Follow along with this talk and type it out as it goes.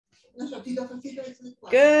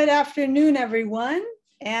Good afternoon, everyone,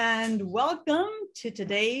 and welcome to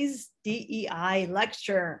today's DEI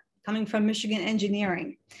lecture coming from Michigan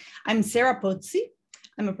Engineering. I'm Sara Pozzi.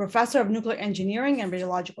 I'm a professor of nuclear engineering and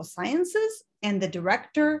radiological sciences and the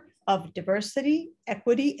director of diversity,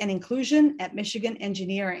 equity, and inclusion at Michigan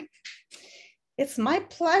Engineering. It's my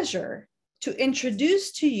pleasure to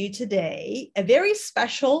introduce to you today a very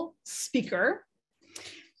special speaker,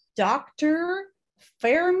 Dr.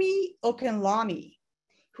 Feranmi Okanlami,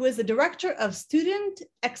 who is the Director of Student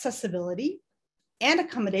Accessibility and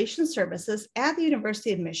Accommodation Services at the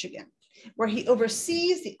University of Michigan, where he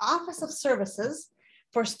oversees the Office of Services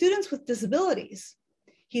for Students with Disabilities.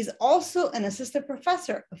 He's also an assistant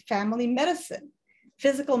professor of family medicine,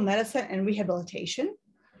 physical medicine and rehabilitation,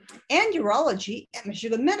 and urology at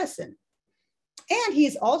Michigan Medicine. And he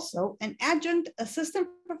is also an adjunct assistant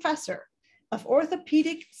professor of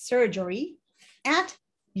orthopedic surgery at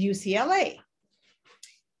UCLA.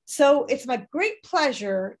 So it's my great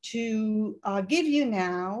pleasure to give you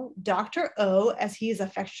now Dr. O, as he is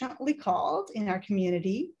affectionately called in our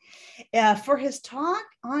community, for his talk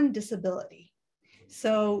on disability.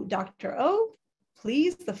 So Dr. O,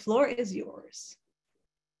 please, the floor is yours.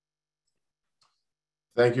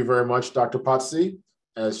 Thank you very much, Dr. Pozzi.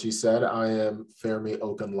 As she said, I am Feranmi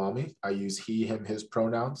Okanlami. I use he, him, his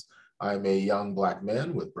pronouns. I'm a young Black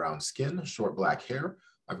man with brown skin, short black hair.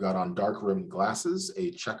 I've got on dark rimmed glasses, a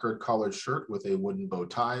checkered collared shirt with a wooden bow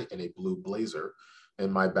tie, and a blue blazer.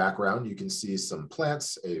 In my background, you can see some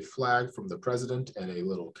plants, a flag from the president, and a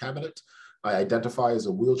little cabinet. I identify as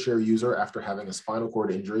a wheelchair user after having a spinal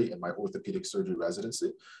cord injury in my orthopedic surgery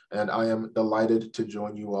residency, and I am delighted to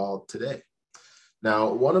join you all today.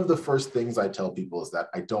 Now, one of the first things I tell people is that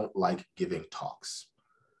I don't like giving talks.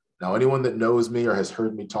 Now, anyone that knows me or has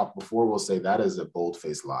heard me talk before will say that is a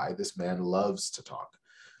bold-faced lie. This man loves to talk.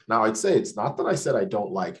 Now, I'd say it's not that I said I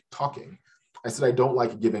don't like talking. I said I don't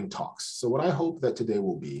like giving talks. So what I hope that today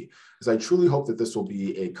will be is I truly hope that this will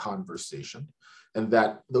be a conversation and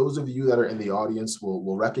that those of you that are in the audience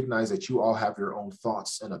will recognize that you all have your own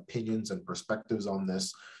thoughts and opinions and perspectives on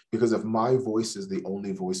this, because if my voice is the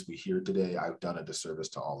only voice we hear today, I've done a disservice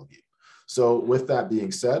to all of you. So with that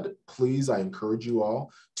being said, please, I encourage you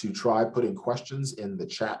all to try putting questions in the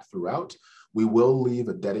chat throughout. We will leave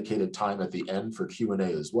a dedicated time at the end for Q&A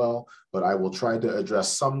as well, but I will try to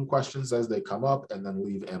address some questions as they come up and then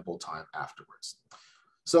leave ample time afterwards.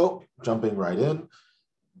 So jumping right in,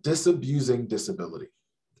 disabusing disability.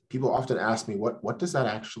 People often ask me, what does that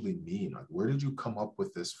actually mean? Like, where did you come up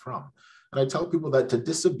with this from? And I tell people that to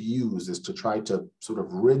disabuse is to try to sort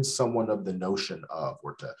of rid someone of the notion of,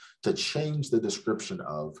 or to change the description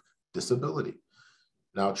of disability.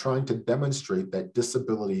 Now, trying to demonstrate that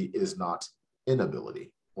disability is not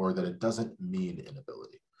inability, or that it doesn't mean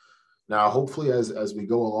inability. Now, hopefully, as we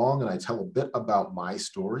go along and I tell a bit about my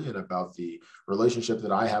story and about the relationship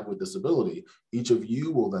that I have with disability, each of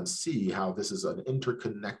you will then see how this is an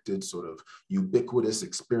interconnected sort of ubiquitous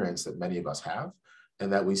experience that many of us have,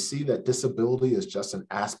 and that we see that disability is just an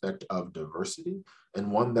aspect of diversity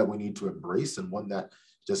and one that we need to embrace and one that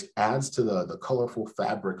just adds to the colorful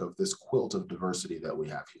fabric of this quilt of diversity that we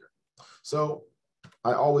have here. So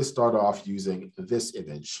I always start off using this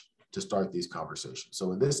image to start these conversations.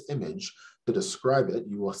 So in this image, to describe it,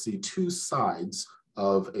 you will see two sides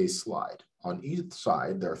of a slide. On each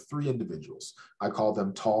side, there are three individuals. I call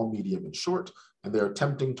them tall, medium, and short, and they're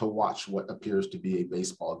attempting to watch what appears to be a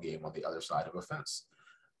baseball game on the other side of a fence.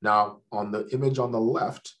 Now, on the image on the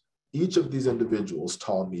left, each of these individuals,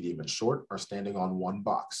 tall, medium, and short, are standing on one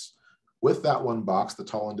box. With that one box, the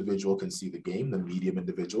tall individual can see the game, the medium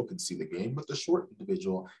individual can see the game, but the short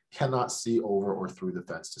individual cannot see over or through the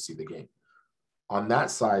fence to see the game. On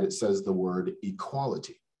that side, it says the word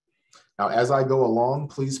equality. Now, as I go along,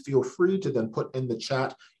 please feel free to then put in the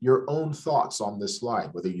chat your own thoughts on this slide,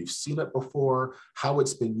 whether you've seen it before, how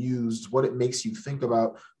it's been used, what it makes you think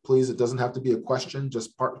about. Please, it doesn't have to be a question,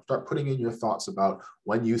 just start putting in your thoughts about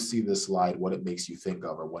when you see this slide, what it makes you think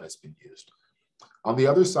of or when it's been used. On the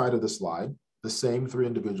other side of the slide, the same three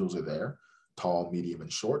individuals are there, tall, medium,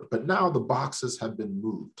 and short, but now the boxes have been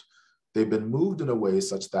moved. They've been moved in a way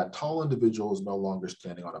such that tall individual is no longer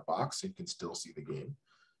standing on a box and can still see the game.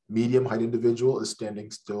 Medium height individual is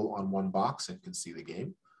standing still on one box and can see the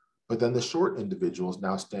game. But then the short individual is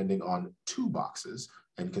now standing on two boxes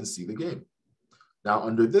and can see the game. Now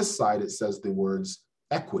under this side, it says the words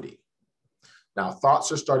equity. Now,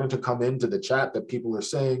 thoughts are starting to come into the chat that people are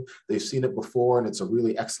saying they've seen it before and it's a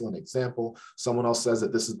really excellent example. Someone else says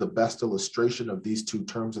that this is the best illustration of these two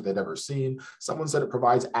terms that they'd ever seen. Someone said it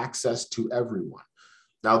provides access to everyone.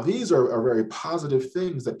 Now, these are very positive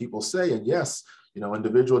things that people say. And yes,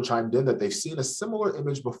 individual chimed in that they've seen a similar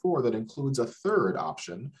image before that includes a third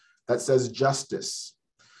option that says justice.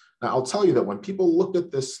 Now, I'll tell you that when people looked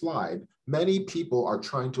at this slide, many people are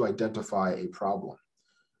trying to identify a problem.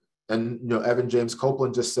 And Evan James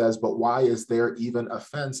Copeland just says, but why is there even a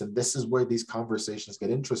fence? And this is where these conversations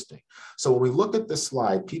get interesting. So when we look at this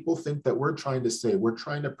slide, people think that we're trying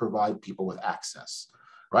to provide people with access,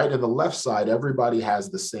 right? And the left side, everybody has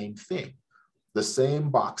the same thing, the same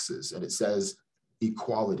boxes, and it says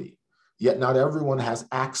equality. Yet not everyone has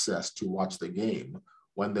access to watch the game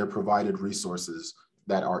when they're provided resources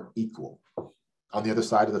that are equal. On the other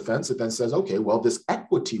side of the fence, it then says, okay, well, this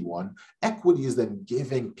equity is then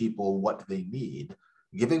giving people what they need,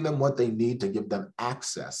 giving them what they need to give them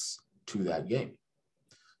access to that game.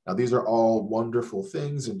 Now, these are all wonderful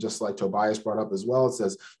things. And just like Tobias brought up as well, it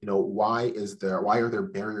says, why are there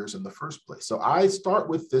barriers in the first place? So I start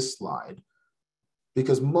with this slide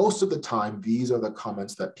because most of the time, these are the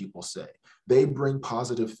comments that people say. They bring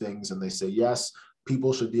positive things and they say, yes,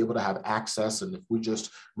 people should be able to have access. And if we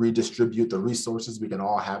just redistribute the resources, we can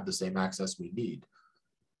all have the same access we need.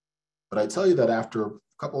 But I tell you that after a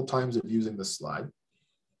couple of times of using this slide,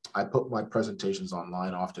 I put my presentations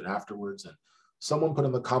online often afterwards, and someone put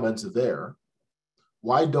in the comments there,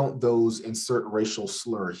 why don't those insert racial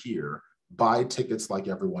slur here buy tickets like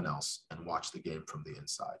everyone else and watch the game from the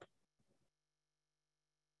inside?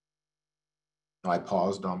 Now, I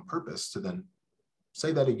paused on purpose to then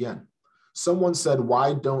say that again. Someone said,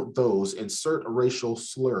 why don't those insert racial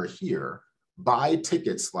slur here buy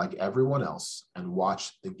tickets like everyone else and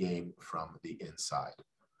watch the game from the inside?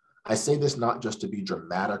 I say this not just to be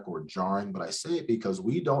dramatic or jarring, but I say it because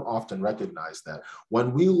we don't often recognize that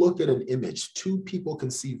when we look at an image, two people can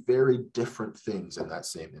see very different things in that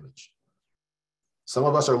same image. Some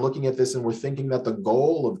of us are looking at this and we're thinking that the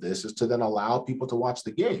goal of this is to then allow people to watch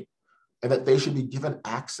the game and that they should be given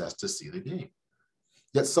access to see the game.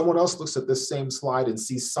 Yet someone else looks at this same slide and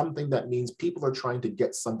sees something that means people are trying to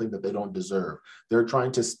get something that they don't deserve. They're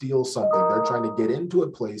trying to steal something. They're trying to get into a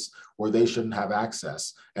place where they shouldn't have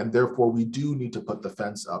access. And therefore, we do need to put the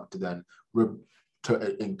fence up to then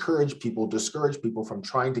encourage people, discourage people from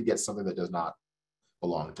trying to get something that does not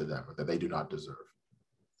belong to them or that they do not deserve.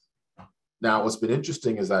 Now, what's been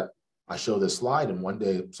interesting is that I show this slide and one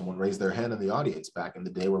day someone raised their hand in the audience back in the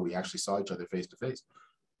day where we actually saw each other face to face.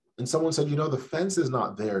 And someone said, the fence is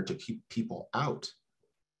not there to keep people out.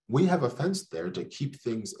 We have a fence there to keep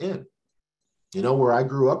things in. Where I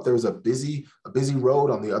grew up, there was a busy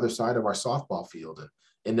road on the other side of our softball field.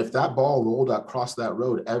 And if that ball rolled across that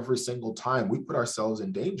road every single time, we put ourselves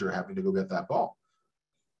in danger having to go get that ball.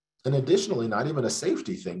 And additionally, not even a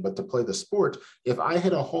safety thing, but to play the sport, if I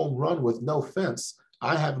hit a home run with no fence,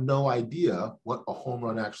 I have no idea what a home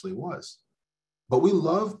run actually was. But we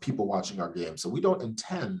love people watching our games, so we don't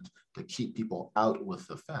intend to keep people out with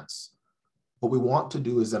the fence. What we want to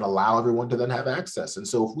do is then allow everyone to then have access. And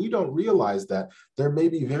so if we don't realize that there may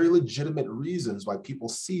be very legitimate reasons why people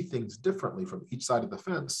see things differently from each side of the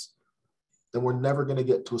fence, then we're never going to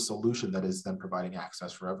get to a solution that is then providing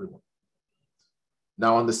access for everyone.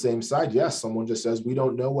 Now, on the same side, yes, someone just says, we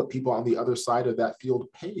don't know what people on the other side of that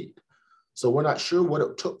field paid. So we're not sure what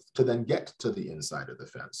it took to then get to the inside of the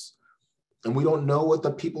fence. And we don't know what the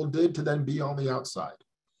people did to then be on the outside.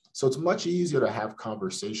 So it's much easier to have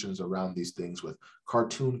conversations around these things with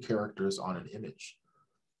cartoon characters on an image.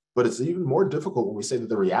 But it's even more difficult when we say that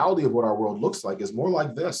the reality of what our world looks like is more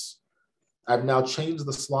like this. I've now changed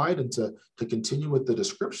the slide and to continue with the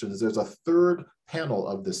descriptions, there's a third panel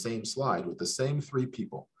of the same slide with the same three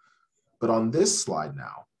people. But on this slide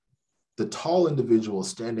now, the tall individual is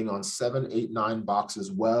standing on 7, 8, 9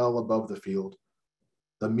 boxes well above the field.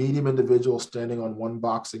 The medium individual standing on one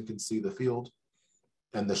box and can see the field.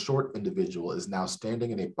 And the short individual is now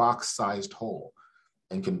standing in a box-sized hole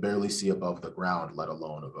and can barely see above the ground, let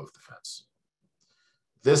alone above the fence.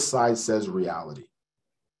 This slide says reality.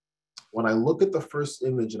 When I look at the first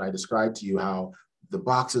image and I described to you how the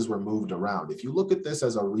boxes were moved around, if you look at this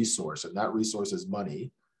as a resource and that resource is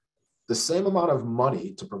money, the same amount of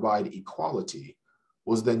money to provide equality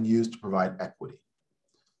was then used to provide equity.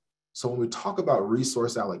 So when we talk about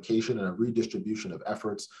resource allocation and a redistribution of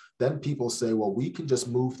efforts, then people say, well, we can just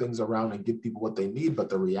move things around and give people what they need. But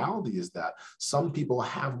the reality is that some people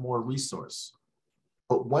have more resource.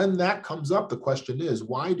 But when that comes up, the question is,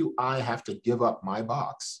 why do I have to give up my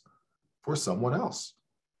box for someone else?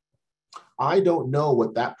 I don't know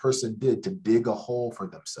what that person did to dig a hole for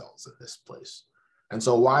themselves in this place. And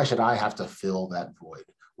so why should I have to fill that void?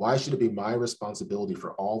 Why should it be my responsibility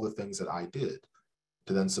for all the things that I did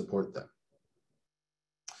to then support them?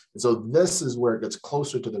 And so this is where it gets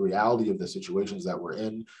closer to the reality of the situations that we're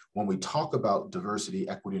in. When we talk about diversity,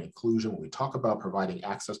 equity, and inclusion, when we talk about providing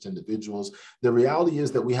access to individuals, the reality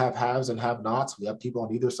is that we have haves and have-nots. We have people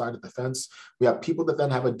on either side of the fence. We have people that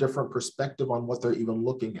then have a different perspective on what they're even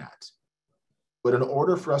looking at. But in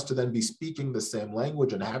order for us to then be speaking the same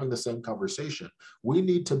language and having the same conversation, we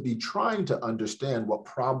need to be trying to understand what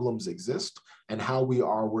problems exist and how we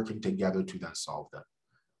are working together to then solve them.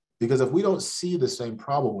 Because if we don't see the same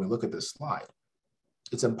problem when we look at this slide,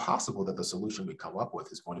 it's impossible that the solution we come up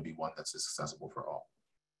with is going to be one that's accessible for all.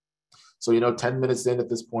 So, 10 minutes in at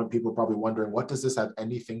this point, people are probably wondering, what does this have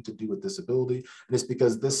anything to do with disability? And it's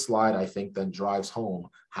because this slide, I think, then drives home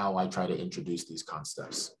how I try to introduce these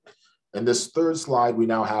concepts. In this third slide, we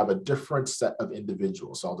now have a different set of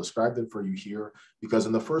individuals. So I'll describe them for you here, because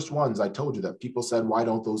in the first ones, I told you that people said, why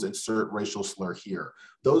don't those insert racial slur here?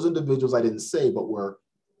 Those individuals I didn't say, but were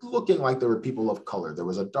looking like they were people of color. There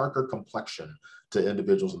was a darker complexion to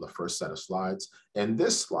individuals in the first set of slides. And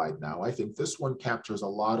this slide now, I think this one captures a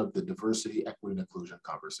lot of the diversity, equity, and inclusion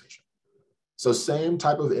conversation. So same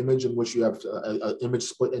type of image in which you have an image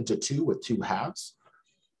split into two with two halves.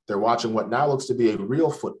 They're watching what now looks to be a real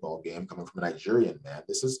football game coming from a Nigerian man.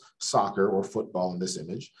 This is soccer or football in this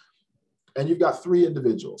image. And you've got three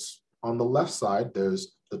individuals. On the left side,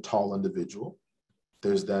 there's the tall individual.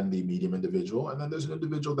 There's then the medium individual. And then there's an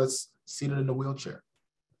individual that's seated in a wheelchair.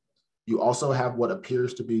 You also have what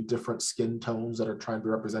appears to be different skin tones that are trying to be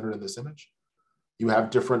represented in this image. You have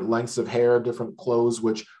different lengths of hair, different clothes,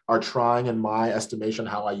 which are trying, in my estimation,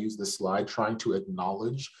 how I use this slide, trying to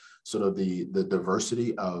acknowledge sort of the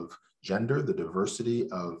diversity of gender, the diversity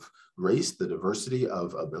of race, the diversity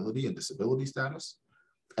of ability and disability status.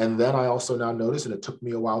 And then I also now notice, and it took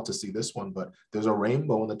me a while to see this one, but there's a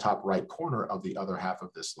rainbow in the top right corner of the other half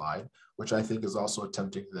of this slide, which I think is also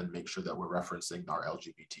attempting to then make sure that we're referencing our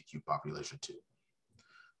LGBTQ population too.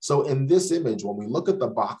 So in this image, when we look at the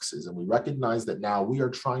boxes and we recognize that now we are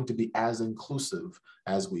trying to be as inclusive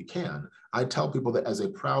as we can, I tell people that as a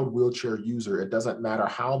proud wheelchair user, it doesn't matter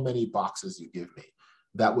how many boxes you give me,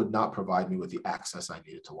 that would not provide me with the access I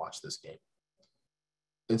needed to watch this game.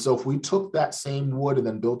 And so if we took that same wood and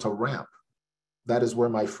then built a ramp, that is where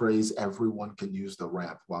my phrase, everyone can use the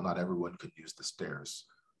ramp while not everyone can use the stairs,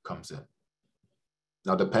 comes in.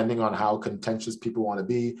 Now, depending on how contentious people want to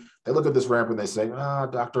be, they look at this ramp and they say,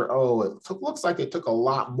 Dr. O, it looks like it took a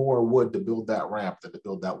lot more wood to build that ramp than to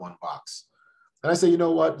build that one box. And I say, you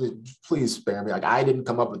know what, please spare me. Like, I didn't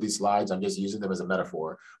come up with these slides. I'm just using them as a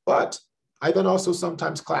metaphor. But I then also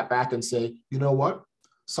sometimes clap back and say, you know what?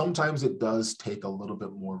 Sometimes it does take a little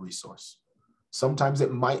bit more resource. Sometimes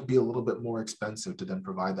it might be a little bit more expensive to then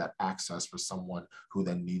provide that access for someone who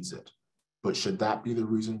then needs it. But should that be the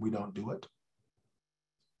reason we don't do it?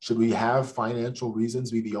 Should we have financial reasons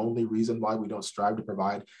be the only reason why we don't strive to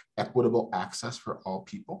provide equitable access for all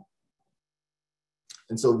people?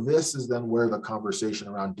 And so this is then where the conversation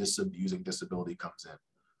around disabusing disability comes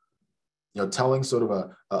in. Telling sort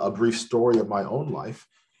of a brief story of my own life,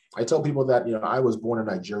 I tell people that, I was born in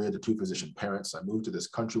Nigeria to two physician parents. I moved to this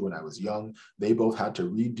country when I was young. They both had to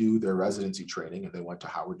redo their residency training and they went to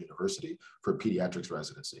Howard University for pediatrics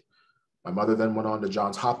residency. My mother then went on to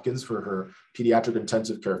Johns Hopkins for her pediatric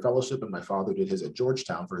intensive care fellowship, and my father did his at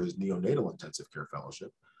Georgetown for his neonatal intensive care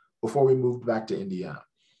fellowship before we moved back to Indiana.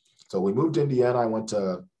 So we moved to Indiana. I went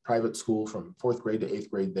to private school from 4th grade to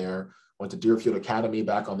 8th grade there, went to Deerfield Academy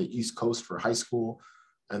back on the East Coast for high school.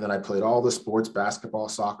 And then I played all the sports, basketball,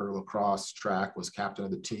 soccer, lacrosse, track, was captain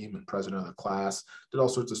of the team and president of the class, did all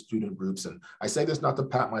sorts of student groups. And I say this not to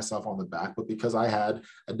pat myself on the back, but because I had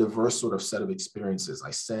a diverse sort of set of experiences.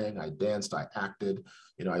 I sang, I danced, I acted,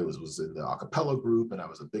 I was in the a cappella group and I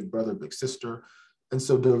was a big brother, big sister. And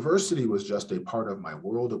so diversity was just a part of my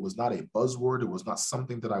world. It was not a buzzword. It was not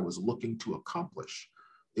something that I was looking to accomplish.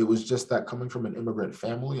 It was just that coming from an immigrant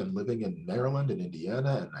family and living in Maryland and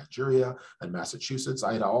Indiana and Nigeria and Massachusetts,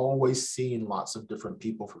 I had always seen lots of different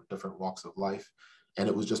people from different walks of life, and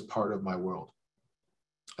it was just part of my world.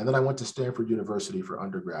 And then I went to Stanford University for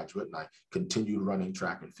undergraduate, and I continued running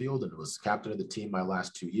track and field and was captain of the team my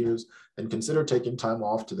last 2 years and considered taking time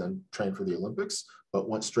off to then train for the Olympics, but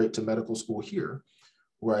went straight to medical school here,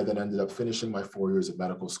 where I then ended up finishing my 4 years of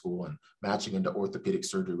medical school and matching into orthopedic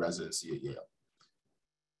surgery residency at Yale.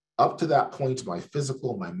 Up to that point, my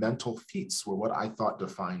physical, my mental feats were what I thought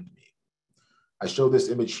defined me. I show this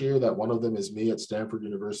image here that one of them is me at Stanford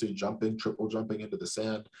University jumping, triple jumping into the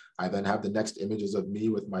sand. I then have the next images of me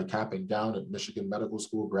with my cap and gown at Michigan Medical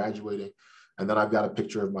School graduating. And then I've got a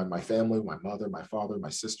picture of my family, my mother, my father,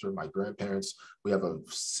 my sister, my grandparents. We have a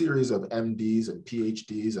series of MDs and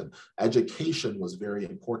PhDs, and education was very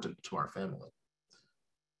important to our family.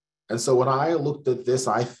 And so when I looked at this,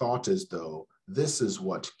 I thought as though this is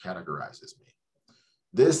what categorizes me.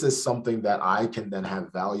 This is something that I can then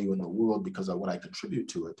have value in the world because of what I contribute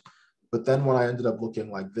to it. But then when I ended up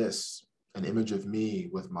looking like this, an image of me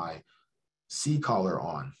with my C collar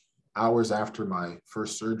on, hours after my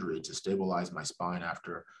first surgery to stabilize my spine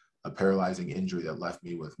after a paralyzing injury that left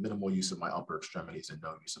me with minimal use of my upper extremities and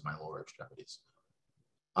no use of my lower extremities.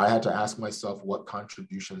 I had to ask myself, what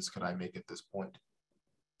contributions could I make at this point?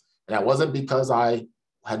 And that wasn't because I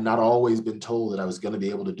had not always been told that I was going to be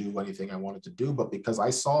able to do anything I wanted to do, but because I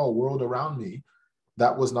saw a world around me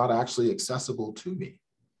that was not actually accessible to me.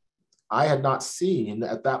 I had not seen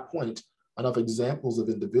at that point enough examples of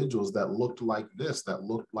individuals that looked like this, that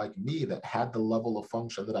looked like me, that had the level of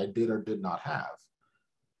function that I did or did not have,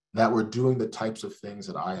 that were doing the types of things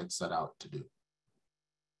that I had set out to do.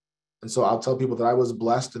 And so I'll tell people that I was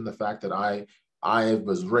blessed in the fact that I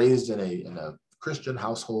was raised in a Christian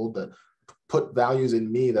household that put values in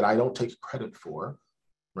me that I don't take credit for,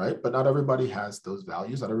 right? But not everybody has those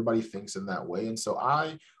values. Not everybody thinks in that way. And so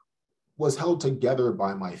I was held together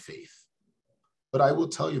by my faith. But I will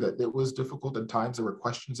tell you that it was difficult at times. There were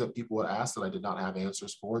questions that people would ask that I did not have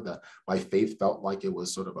answers for, that my faith felt like it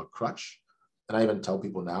was sort of a crutch. And I even tell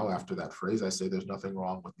people now after that phrase, I say there's nothing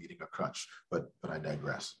wrong with needing a crutch, but I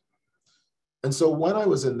digress. And so when I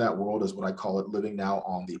was in that world, is what I call it, living now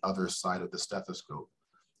on the other side of the stethoscope,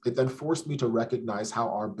 it then forced me to recognize how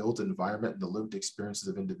our built environment and the lived experiences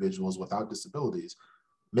of individuals without disabilities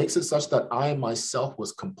makes it such that I myself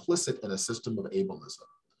was complicit in a system of ableism.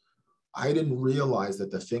 I didn't realize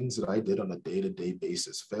that the things that I did on a day-to-day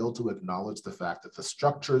basis failed to acknowledge the fact that the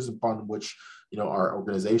structures upon which our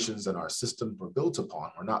organizations and our systems were built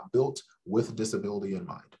upon were not built with disability in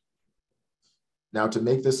mind. Now, to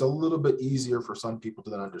make this a little bit easier for some people to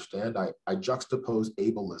then understand, I juxtapose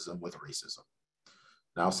ableism with racism.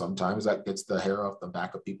 Now, sometimes that gets the hair off the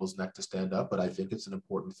back of people's neck to stand up, but I think it's an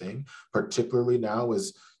important thing, particularly now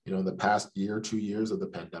as, in the past year, 2 years of the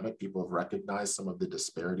pandemic, people have recognized some of the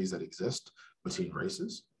disparities that exist between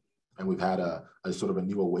races. And we've had a sort of a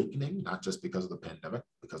new awakening, not just because of the pandemic,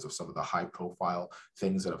 because of some of the high profile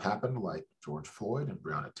things that have happened, like George Floyd and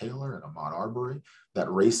Breonna Taylor and Ahmaud Arbery,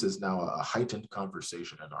 that race is now a heightened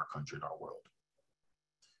conversation in our country and our world.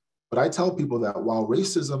 But I tell people that while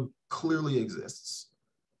racism clearly exists,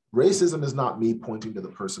 racism is not me pointing to the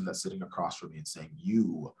person that's sitting across from me and saying,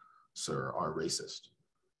 you, sir, are racist.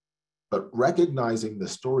 But recognizing the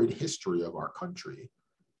storied history of our country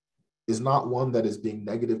is not one that is being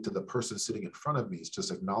negative to the person sitting in front of me. It's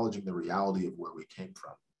just acknowledging the reality of where we came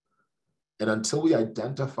from. And until we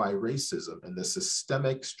identify racism and the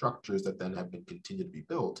systemic structures that then have been continued to be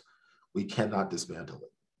built, we cannot dismantle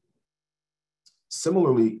it.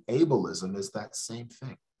 Similarly, ableism is that same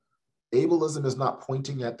thing. Ableism is not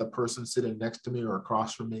pointing at the person sitting next to me or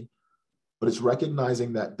across from me, but it's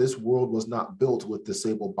recognizing that this world was not built with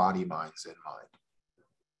disabled body minds in mind.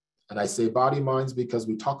 And I say body minds because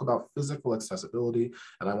we talk about physical accessibility,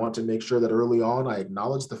 and I want to make sure that early on I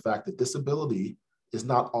acknowledge the fact that disability is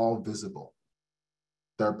not all visible.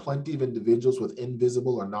 There are plenty of individuals with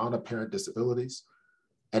invisible or non-apparent disabilities.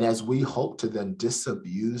 And as we hope to then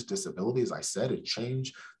disabuse disability, as I said, and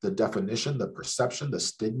change the definition, the perception, the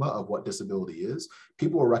stigma of what disability is,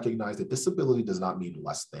 people will recognize that disability does not mean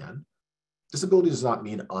less than. Disability does not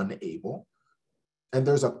mean unable. And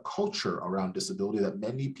there's a culture around disability that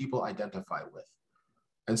many people identify with.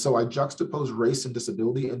 And so I juxtapose race and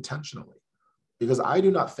disability intentionally, because I do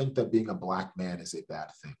not think that being a Black man is a bad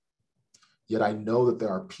thing. Yet I know that there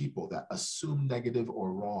are people that assume negative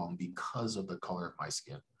or wrong because of the color of my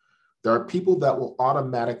skin. There are people that will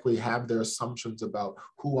automatically have their assumptions about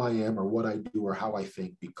who I am or what I do or how I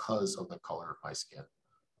think because of the color of my skin.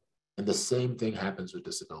 And the same thing happens with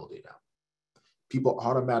disability now. People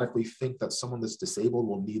automatically think that someone that's disabled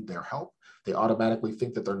will need their help. They automatically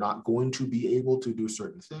think that they're not going to be able to do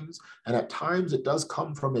certain things. And at times it does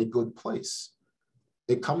come from a good place.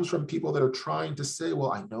 It comes from people that are trying to say,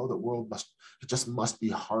 well, I know the world must be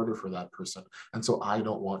harder for that person. And so I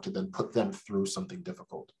don't want to then put them through something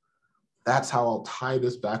difficult. That's how I'll tie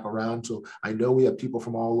this back around to, I know we have people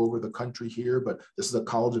from all over the country here, but this is a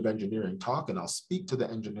College of Engineering talk, and I'll speak to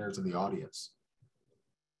the engineers in the audience.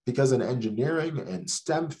 Because in engineering and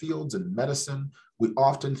STEM fields and medicine, we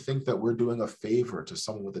often think that we're doing a favor to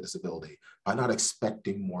someone with a disability by not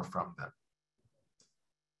expecting more from them.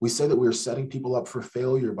 We say that we are setting people up for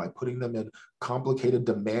failure by putting them in complicated,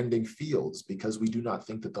 demanding fields because we do not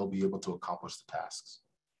think that they'll be able to accomplish the tasks.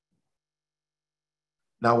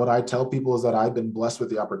 Now, what I tell people is that I've been blessed with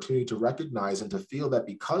the opportunity to recognize and to feel that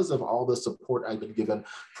because of all the support I've been given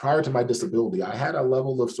prior to my disability, I had a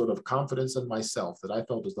level of sort of confidence in myself that I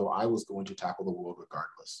felt as though I was going to tackle the world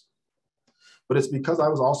regardless. But it's because I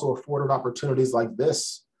was also afforded opportunities like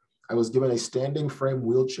this. I was given a standing frame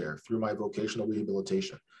wheelchair through my vocational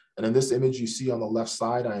rehabilitation. And in this image you see on the left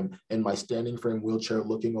side, I'm in my standing frame wheelchair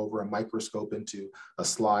looking over a microscope into a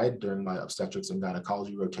slide during my obstetrics and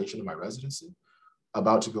gynecology rotation in my residency,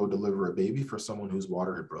 about to go deliver a baby for someone whose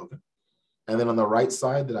water had broken. And then on the right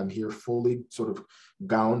side, that I'm here fully sort of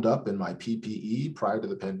gowned up in my PPE prior to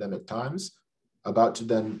the pandemic times, about to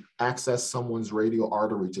then access someone's radial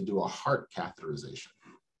artery to do a heart catheterization.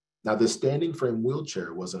 Now, this standing frame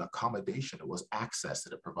wheelchair was an accommodation. It was access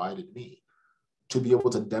that it provided me to be able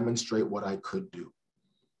to demonstrate what I could do.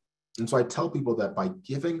 And so I tell people that by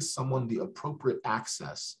giving someone the appropriate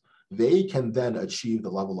access, they can then achieve the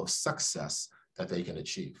level of success that they can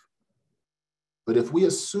achieve. But if we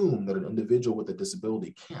assume that an individual with a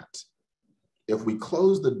disability can't, if we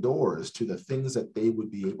close the doors to the things that they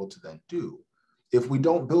would be able to then do, if we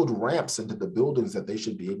don't build ramps into the buildings that they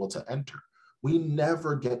should be able to enter, we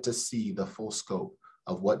never get to see the full scope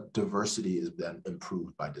of what diversity is then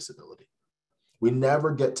improved by disability. We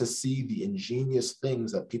never get to see the ingenious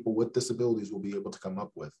things that people with disabilities will be able to come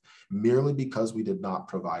up with merely because we did not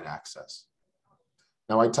provide access.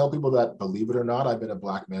 Now, I tell people that, believe it or not, I've been a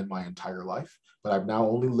Black man my entire life, but I've now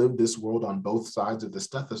only lived this world on both sides of the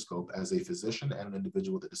stethoscope as a physician and an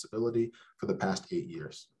individual with a disability for the past 8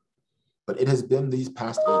 years. But it has been these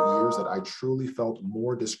past 8 years that I truly felt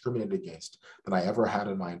more discriminated against than I ever had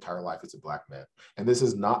in my entire life as a Black man. And this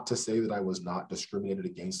is not to say that I was not discriminated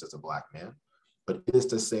against as a Black man, but it is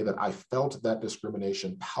to say that I felt that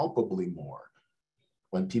discrimination palpably more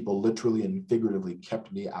when people literally and figuratively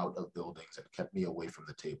kept me out of buildings and kept me away from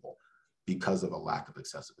the table because of a lack of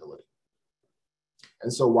accessibility.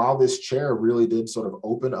 And so while this chair really did sort of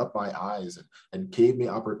open up my eyes and gave me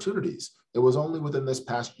opportunities, it was only within this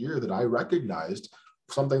past year that I recognized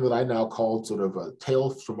something that I now called sort of a tale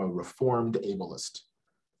from a reformed ableist.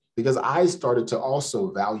 Because I started to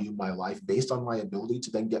also value my life based on my ability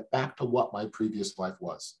to then get back to what my previous life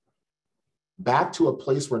was. Back to a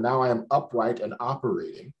place where now I am upright and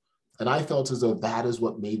operating. And I felt as though that is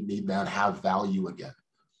what made me then have value again.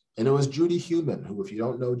 And it was Judy Heumann, who, if you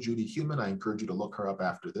don't know Judy Heumann, I encourage you to look her up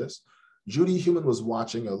after this. Judy Heumann was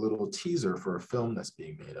watching a little teaser for a film that's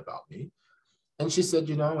being made about me. And she said,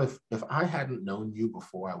 you know, if I hadn't known you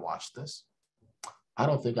before I watched this, I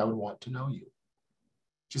don't think I would want to know you.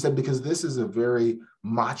 She said, because this is a very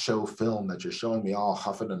macho film that you're showing me all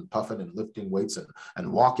huffing and puffing and lifting weights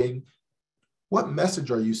and walking. What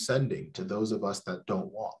message are you sending to those of us that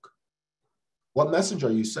don't walk? What message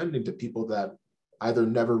are you sending to people that either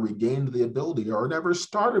never regained the ability or never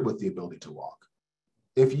started with the ability to walk?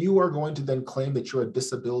 If you are going to then claim that you're a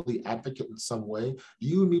disability advocate in some way,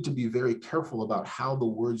 you need to be very careful about how the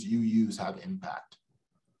words you use have impact.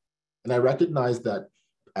 And I recognize that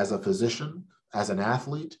as a physician, as an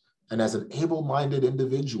athlete, and as an able-minded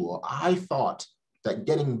individual, I thought that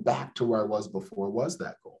getting back to where I was before was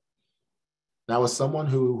that goal. Now, as someone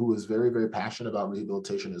who is very, very passionate about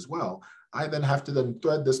rehabilitation as well, I then have to then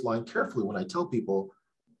thread this line carefully when I tell people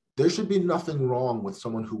there should be nothing wrong with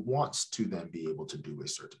someone who wants to then be able to do a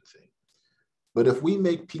certain thing. But if we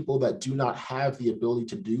make people that do not have the ability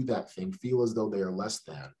to do that thing feel as though they are less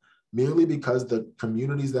than, merely because the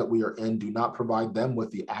communities that we are in do not provide them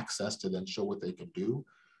with the access to then show what they can do,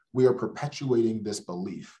 we are perpetuating this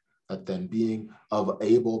belief that then being of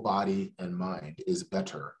able body and mind is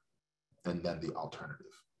better than the alternative.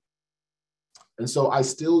 And so I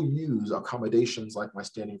still use accommodations like my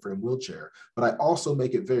standing frame wheelchair, but I also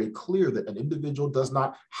make it very clear that an individual does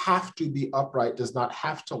not have to be upright, does not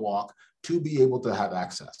have to walk to be able to have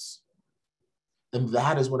access. And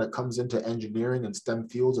that is when it comes into engineering and STEM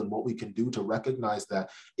fields and what we can do to recognize that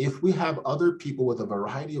if we have other people with a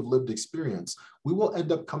variety of lived experience, we will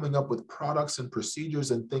end up coming up with products and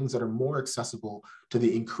procedures and things that are more accessible to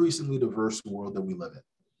the increasingly diverse world that we live in.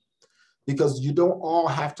 Because you don't all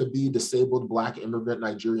have to be disabled Black immigrant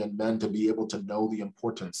Nigerian men to be able to know the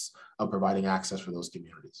importance of providing access for those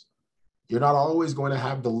communities. You're not always going to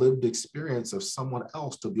have the lived experience of someone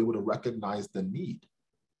else to be able to recognize the need.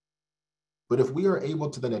 But if we are able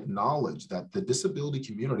to then acknowledge that the disability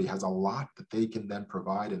community has a lot that they can then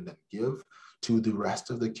provide and then give to the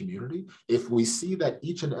rest of the community, if we see that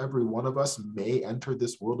each and every one of us may enter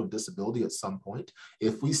this world of disability at some point,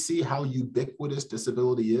 if we see how ubiquitous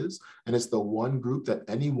disability is, and it's the one group that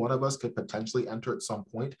any one of us could potentially enter at some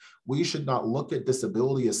point, we should not look at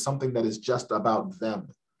disability as something that is just about them.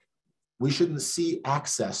 We shouldn't see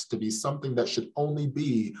access to be something that should only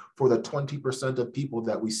be for the 20% of people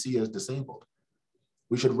that we see as disabled.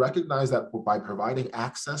 We should recognize that by providing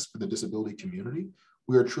access for the disability community,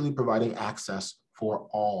 we are truly providing access for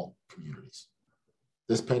all communities.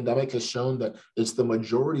 This pandemic has shown that it's the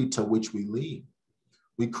majority to which we lean.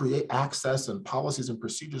 We create access and policies and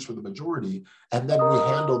procedures for the majority, and then we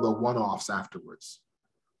handle the one-offs afterwards.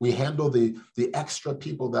 We handle the extra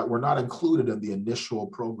people that were not included in the initial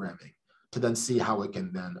programming to then see how it can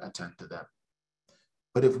then attend to them.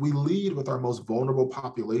 But if we lead with our most vulnerable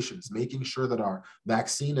populations, making sure that our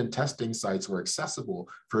vaccine and testing sites were accessible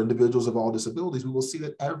for individuals of all disabilities, we will see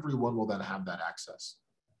that everyone will then have that access.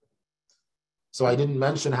 So I didn't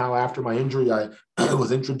mention how after my injury, I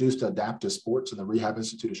was introduced to adaptive sports in the Rehab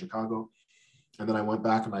Institute of Chicago. And then I went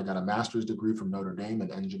back and I got a master's degree from Notre Dame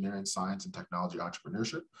in engineering, science, and technology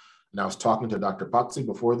entrepreneurship. And I was talking to Dr. Pozzi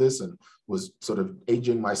before this and was sort of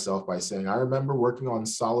aging myself by saying, I remember working on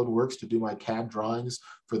SolidWorks to do my CAD drawings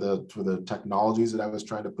for the technologies that I was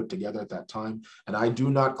trying to put together at that time. And I do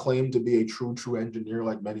not claim to be a true engineer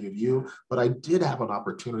like many of you, but I did have an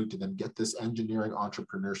opportunity to then get this engineering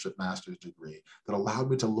entrepreneurship master's degree that allowed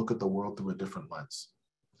me to look at the world through a different lens.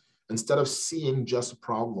 Instead of seeing just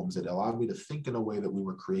problems, it allowed me to think in a way that we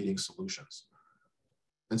were creating solutions.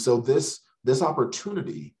 And so this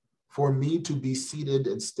opportunity for me to be seated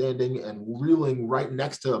and standing and reeling right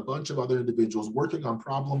next to a bunch of other individuals working on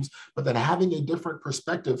problems, but then having a different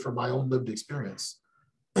perspective from my own lived experience.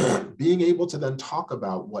 Being able to then talk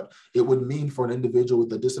about what it would mean for an individual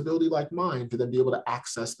with a disability like mine to then be able to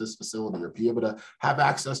access this facility or be able to have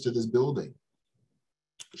access to this building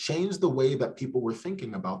changed the way that people were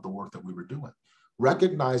thinking about the work that we were doing,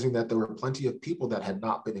 recognizing that there were plenty of people that had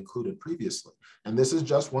not been included previously. And this is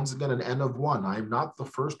just, once again, an N of one. I am not the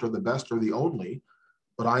first or the best or the only,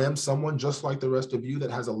 but I am someone just like the rest of you that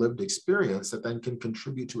has a lived experience that then can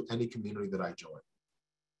contribute to any community that I join.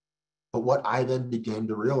 But what I then began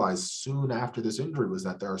to realize soon after this injury was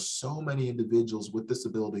that there are so many individuals with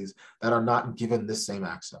disabilities that are not given this same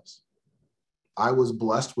access. I was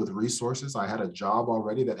blessed with resources. I had a job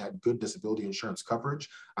already that had good disability insurance coverage.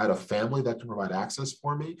 I had a family that can provide access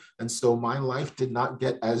for me. And so my life did not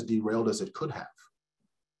get as derailed as it could have.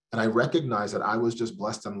 And I recognized that I was just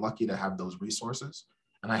blessed and lucky to have those resources.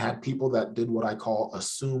 And I had people that did what I call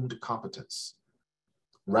assumed competence.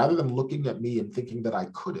 Rather than looking at me and thinking that I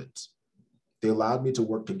couldn't, they allowed me to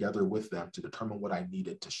work together with them to determine what I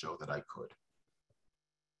needed to show that I could.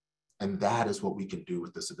 And that is what we can do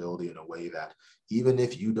with disability in a way that even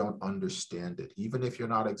if you don't understand it, even if you're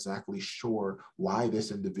not exactly sure why this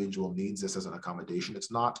individual needs this as an accommodation,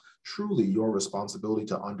 it's not truly your responsibility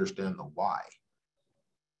to understand the why.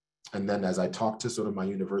 And then as I talk to sort of my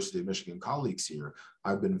University of Michigan colleagues here,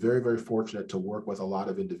 I've been very, very fortunate to work with a lot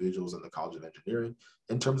of individuals in the College of Engineering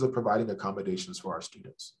in terms of providing accommodations for our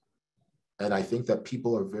students. And I think that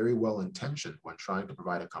people are very well intentioned when trying to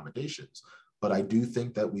provide accommodations. But I do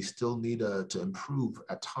think that we still need to improve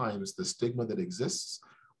at times the stigma that exists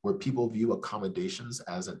where people view accommodations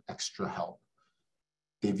as an extra help.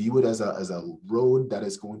 They view it as a road that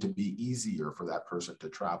is going to be easier for that person to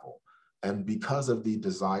travel. And because of the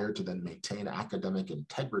desire to then maintain academic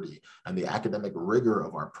integrity and the academic rigor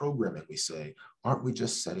of our programming, we say, aren't we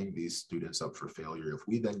just setting these students up for failure if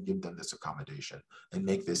we then give them this accommodation and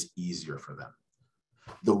make this easier for them?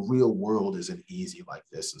 The real world isn't easy like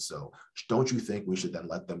this. And so don't you think we should then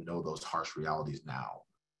let them know those harsh realities now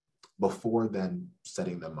before then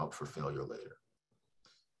setting them up for failure later?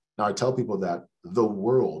 Now, I tell people that the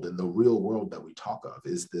world and the real world that we talk of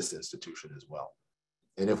is this institution as well.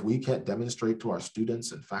 And if we can't demonstrate to our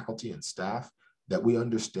students and faculty and staff that we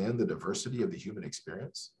understand the diversity of the human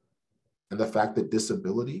experience and the fact that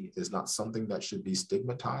disability is not something that should be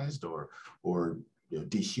stigmatized or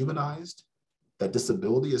dehumanized, that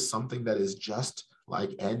disability is something that is just like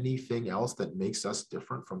anything else that makes us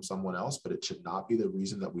different from someone else, but it should not be the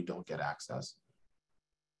reason that we don't get access.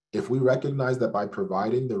 If we recognize that by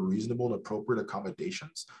providing the reasonable and appropriate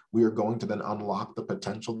accommodations, we are going to then unlock the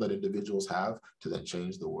potential that individuals have to then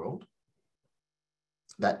change the world,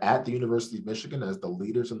 that at the University of Michigan, as the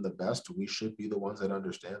leaders and the best, we should be the ones that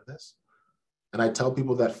understand this. And I tell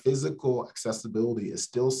people that physical accessibility is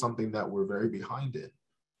still something that we're very behind in.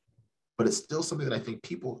 but it's still something that I think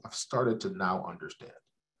people have started to now understand.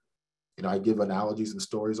 You know, I give analogies and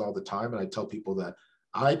stories all the time, and I tell people that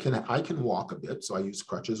I can walk a bit, so I use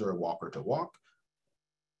crutches or a walker to walk.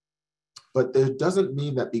 But it doesn't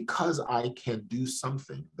mean that because I can do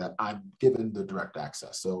something that I'm given the direct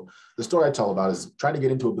access. So the story I tell about is trying to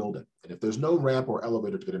get into a building. And if there's no ramp or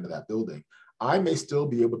elevator to get into that building, I may still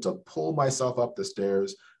be able to pull myself up the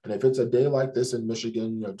stairs. And if it's a day like this in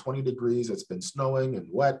Michigan, you know, 20 degrees, it's been snowing and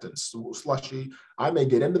wet and slushy, I may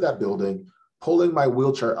get into that building, pulling my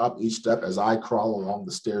wheelchair up each step as I crawl along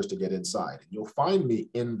the stairs to get inside. And you'll find me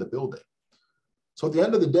in the building. So at the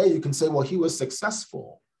end of the day, you can say, well, he was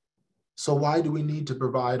successful. So why do we need to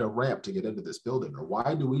provide a ramp to get into this building? Or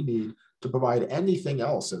why do we need to provide anything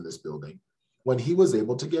else in this building when he was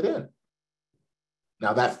able to get in?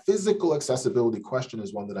 Now, that physical accessibility question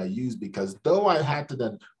is one that I use because though I had to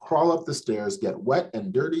then crawl up the stairs, get wet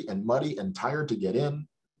and dirty and muddy and tired to get in,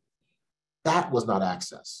 that was not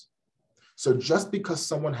access. So just because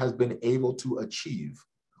someone has been able to achieve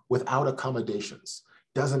without accommodations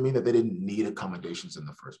doesn't mean that they didn't need accommodations in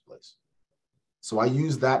the first place. So I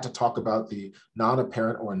use that to talk about the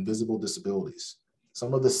non-apparent or invisible disabilities.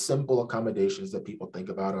 Some of the simple accommodations that people think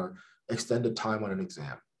about are extended time on an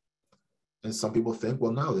exam. And some people think,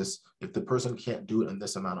 well, no, if the person can't do it in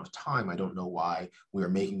this amount of time, I don't know why we are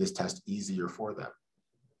making this test easier for them.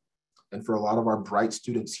 And for a lot of our bright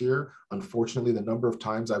students here, unfortunately, the number of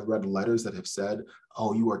times I've read letters that have said,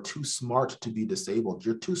 oh, you are too smart to be disabled.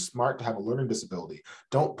 You're too smart to have a learning disability.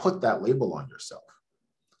 Don't put that label on yourself.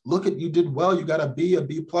 Look at, you did well, you got a B, a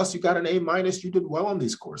B plus, you got an A minus, you did well on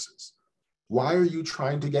these courses. Why are you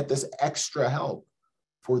trying to get this extra help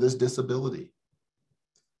for this disability?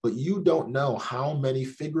 But you don't know how many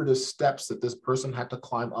figurative steps that this person had to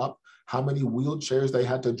climb up, how many wheelchairs they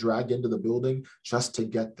had to drag into the building just to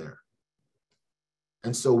get there.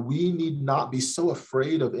 And so we need not be so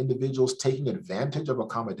afraid of individuals taking advantage of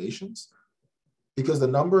accommodations, because the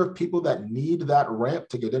number of people that need that ramp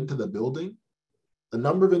to get into the building, the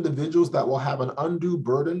number of individuals that will have an undue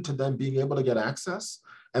burden to them being able to get access,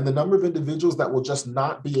 and the number of individuals that will just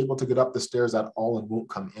not be able to get up the stairs at all and won't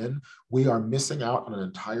come in, we are missing out on an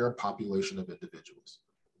entire population of individuals.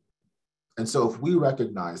 And so if we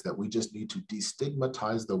recognize that we just need to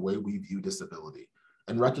destigmatize the way we view disability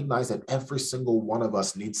and recognize that every single one of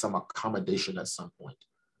us needs some accommodation at some point.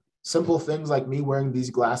 Simple things like me wearing these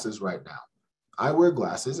glasses right now. I wear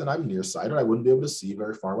glasses and I'm nearsighted. I wouldn't be able to see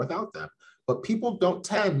very far without them. But people don't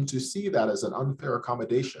tend to see that as an unfair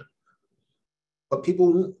accommodation. But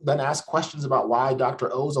people then ask questions about why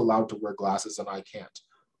Dr. O is allowed to wear glasses and I can't.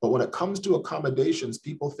 But when it comes to accommodations,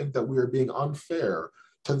 people think that we are being unfair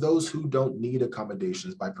to those who don't need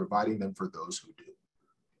accommodations by providing them for those who do.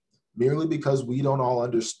 Merely because we don't all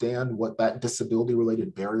understand what that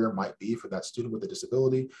disability-related barrier might be for that student with a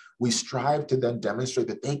disability, we strive to then demonstrate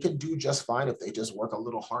that they can do just fine if they just work a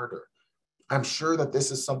little harder. I'm sure that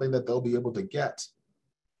this is something that they'll be able to get.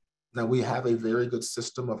 Now, we have a very good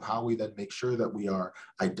system of how we then make sure that we are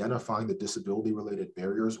identifying the disability-related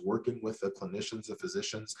barriers, working with the clinicians, the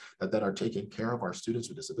physicians that then are taking care of our students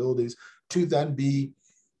with disabilities to then be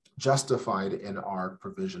justified in our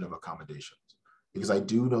provision of accommodations. Because I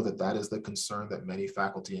do know that that is the concern that many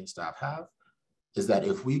faculty and staff have, is that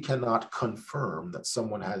if we cannot confirm that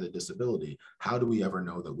someone has a disability, how do we ever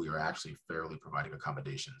know that we are actually fairly providing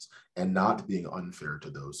accommodations and not being unfair to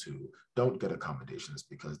those who don't get accommodations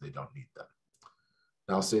because they don't need them?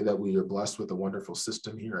 And I'll say that we are blessed with a wonderful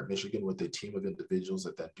system here at Michigan with a team of individuals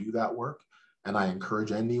that then do that work. And I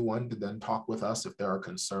encourage anyone to then talk with us if there are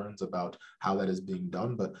concerns about how that is being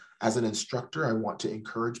done. But as an instructor, I want to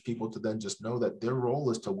encourage people to then just know that their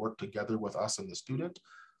role is to work together with us and the student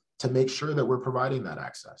to make sure that we're providing that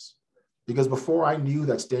access. Because before I knew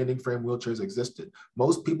that standing frame wheelchairs existed,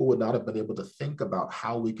 most people would not have been able to think about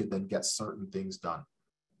how we could then get certain things done.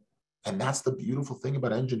 And that's the beautiful thing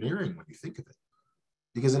about engineering when you think of it.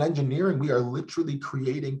 Because in engineering, we are literally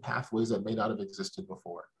creating pathways that may not have existed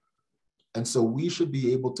before. And so we should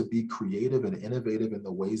be able to be creative and innovative in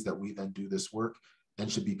the ways that we then do this work, and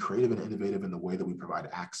should be creative and innovative in the way that we provide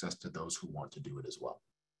access to those who want to do it as well.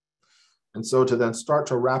 And so to then start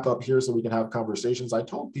to wrap up here so we can have conversations, I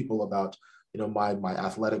told people about, my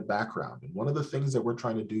athletic background. And one of the things that we're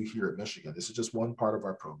trying to do here at Michigan, this is just one part of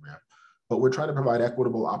our program, but we're trying to provide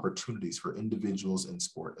equitable opportunities for individuals in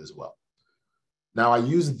sport as well. Now, I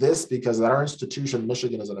use this because at our institution,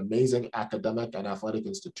 Michigan is an amazing academic and athletic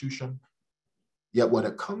institution. Yet when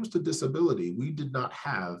it comes to disability, we did not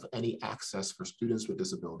have any access for students with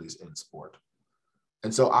disabilities in sport.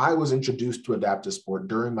 And so I was introduced to adaptive sport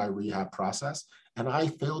during my rehab process, And I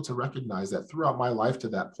failed to recognize that throughout my life to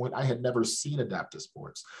that point, I had never seen adaptive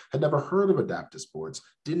sports, had never heard of adaptive sports,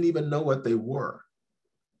 didn't even know what they were.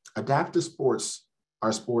 Adaptive sports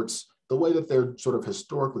are sports the way that they're sort of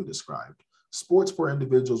historically described, sports for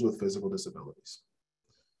individuals with physical disabilities.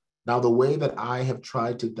 Now, the way that I have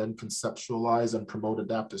tried to then conceptualize and promote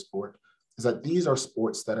adaptive sport is that these are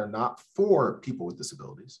sports that are not for people with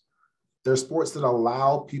disabilities. They're sports that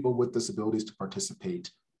allow people with disabilities to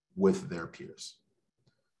participate with their peers.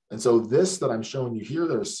 And so this that I'm showing you here,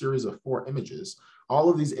 there are a series of 4 images. All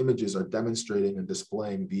of these images are demonstrating and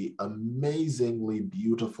displaying the amazingly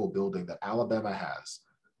beautiful building that Alabama has,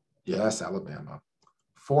 yes, Alabama,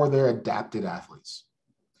 for their adapted athletes.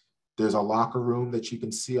 There's a locker room that you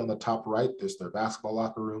can see on the top right. There's their basketball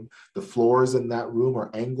locker room. The floors in that room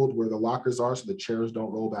are angled where the lockers are so the chairs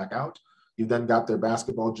don't roll back out. You've then got their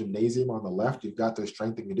basketball gymnasium on the left. You've got their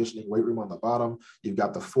strength and conditioning weight room on the bottom. You've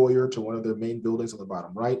got the foyer to one of their main buildings on the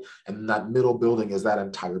bottom right. And that middle building is that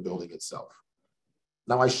entire building itself.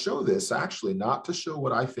 Now, I show this actually not to show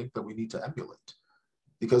what I think that we need to emulate.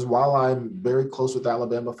 Because while I'm very close with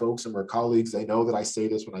Alabama folks and we're colleagues, they know that I say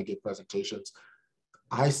this when I give presentations,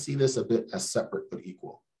 I see this a bit as separate but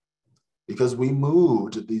equal. Because we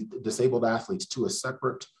moved the disabled athletes to a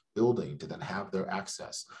separate building to then have their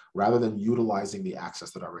access, rather than utilizing the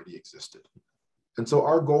access that already existed. And so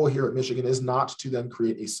our goal here at Michigan is not to then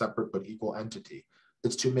create a separate but equal entity.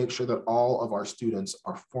 It's to make sure that all of our students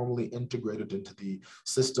are formally integrated into the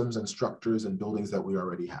systems and structures and buildings that we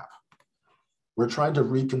already have. We're trying to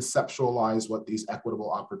reconceptualize what these equitable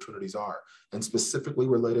opportunities are, and specifically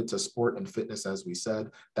related to sport and fitness, as we said,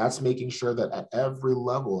 that's making sure that at every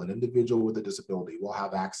level, an individual with a disability will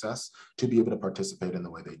have access to be able to participate in the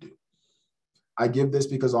way they do. I give this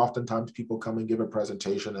because oftentimes people come and give a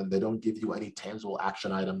presentation and they don't give you any tangible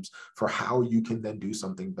action items for how you can then do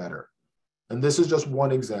something better. And this is just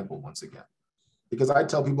one example, once again, because I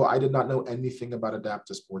tell people I did not know anything about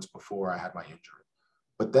adaptive sports before I had my injury.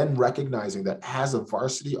 But then recognizing that as a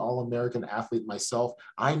varsity All-American athlete myself,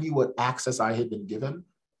 I knew what access I had been given.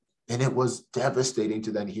 And it was devastating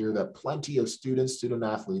to then hear that plenty of student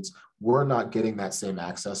athletes were not getting that same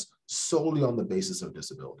access solely on the basis of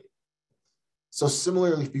disability. So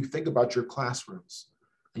similarly, if you think about your classrooms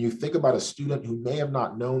and you think about a student who may have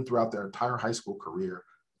not known throughout their entire high school career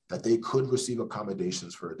that they could receive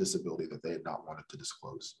accommodations for a disability that they had not wanted to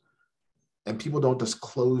disclose. And people don't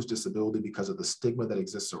disclose disability because of the stigma that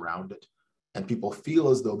exists around it. And people feel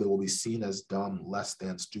as though they will be seen as dumb, less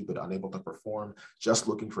than, stupid, unable to perform, just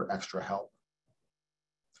looking for extra help.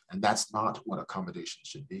 And that's not what accommodation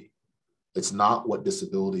should be. It's not what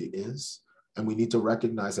disability is. And we need to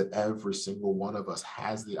recognize that every single one of us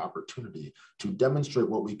has the opportunity to demonstrate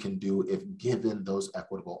what we can do if given those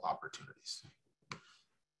equitable opportunities.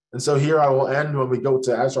 And so here I will end when we go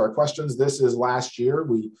to answer our questions. This is last year.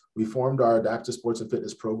 We formed our adaptive sports and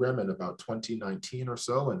fitness program in about 2019 or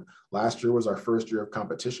so. And last year was our first year of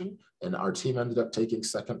competition. And our team ended up taking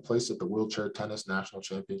second place at the wheelchair tennis national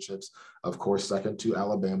championships, of course, second to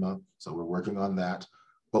Alabama. So we're working on that.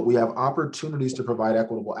 But we have opportunities to provide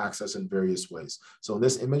equitable access in various ways. So in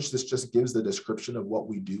this image, this just gives the description of what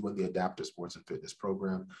we do in the adaptive sports and fitness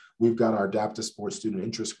program. We've got our adaptive sports student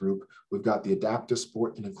interest group. We've got the adaptive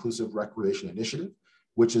sport and inclusive recreation initiative,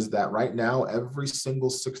 which is that right now, every single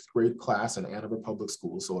 6th grade class in Ann Arbor Public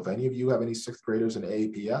Schools. So if any of you have any 6th graders in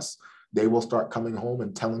AAPS, they will start coming home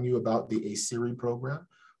and telling you about the ACERI program,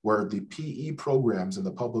 where the PE programs in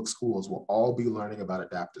the public schools will all be learning about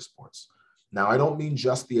adaptive sports. Now, I don't mean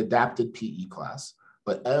just the adapted PE class,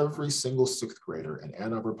 but every single 6th grader in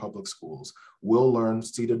Ann Arbor Public Schools will learn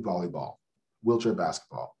seated volleyball, wheelchair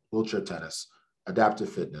basketball, wheelchair tennis, adaptive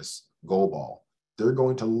fitness, goalball. They're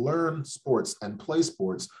going to learn sports and play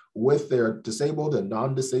sports with their disabled and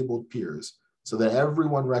non-disabled peers so that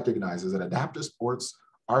everyone recognizes that adaptive sports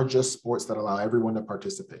are just sports that allow everyone to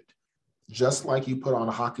participate. Just like you put on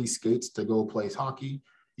hockey skates to go play hockey,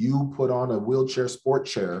 you put on a wheelchair sport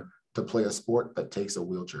chair to play a sport that takes a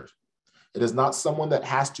wheelchair. It is not someone that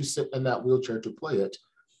has to sit in that wheelchair to play it.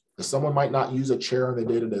 If someone might not use a chair in their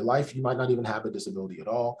day-to-day life, you might not even have a disability at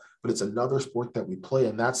all, but it's another sport that we play,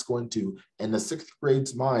 and that's going to, in the 6th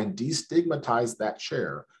grade's mind, destigmatize that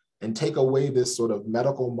chair and take away this sort of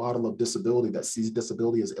medical model of disability that sees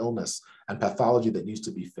disability as illness and pathology that needs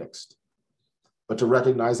to be fixed. But to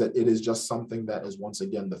recognize that it is just something that is, once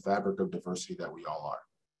again, the fabric of diversity that we all are.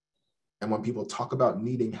 And when people talk about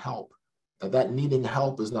needing help, that needing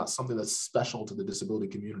help is not something that's special to the disability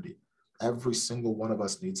community. Every single one of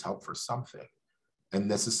us needs help for something.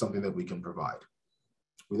 And this is something that we can provide.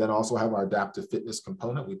 We then also have our adaptive fitness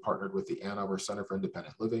component. We partnered with the Ann Arbor Center for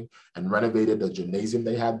Independent Living and renovated a gymnasium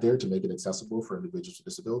they had there to make it accessible for individuals with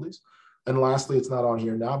disabilities. And lastly, it's not on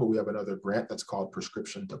here now, but we have another grant that's called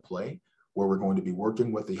Prescription to Play, where we're going to be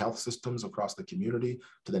working with the health systems across the community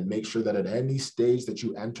to then make sure that at any stage that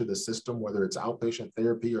you enter the system, whether it's outpatient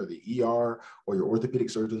therapy or the ER or your orthopedic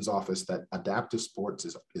surgeon's office, that adaptive sports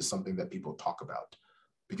is something that people talk about.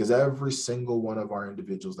 Because every single one of our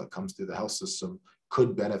individuals that comes through the health system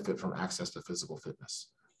could benefit from access to physical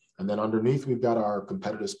fitness. And then underneath, we've got our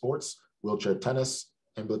competitive sports, wheelchair tennis,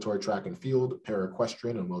 ambulatory track and field,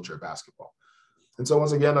 para-equestrian, and wheelchair basketball. And so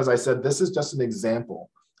once again, as I said, this is just an example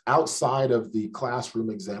outside of the classroom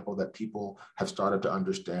example that people have started to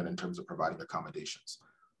understand in terms of providing accommodations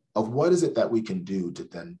of what is it that we can do to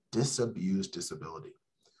then disabuse disability,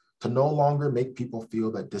 to no longer make people feel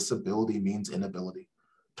that disability means inability,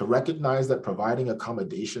 to recognize that providing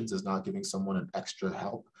accommodations is not giving someone an extra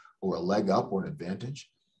help or a leg up or an advantage,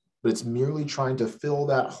 but it's merely trying to fill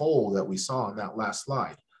that hole that we saw in that last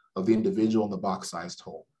slide of the individual in the box-sized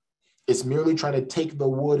hole. It's merely trying to take the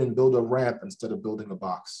wood and build a ramp instead of building a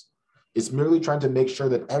box. It's merely trying to make sure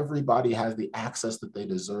that everybody has the access that they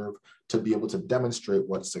deserve to be able to demonstrate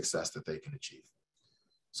what success that they can achieve.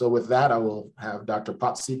 So with that, I will have Dr.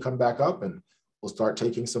 Pozzi come back up and we'll start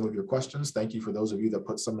taking some of your questions. Thank you for those of you that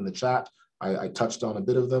put some in the chat. I touched on a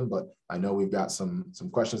bit of them, but I know we've got some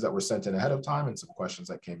questions that were sent in ahead of time and some questions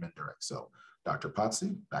that came in direct. So Dr.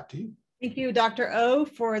 Pozzi, back to you. Thank you, Dr. O,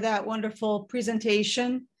 for that wonderful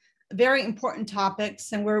presentation. Very important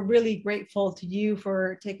topics, and we're really grateful to you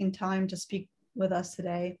for taking time to speak with us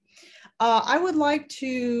today. I would like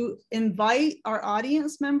to invite our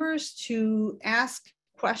audience members to ask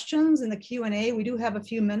questions in the Q&A. We do have a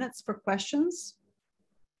few minutes for questions.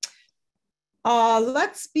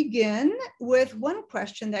 Let's begin with one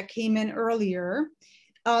question that came in earlier.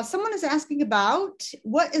 Someone is asking about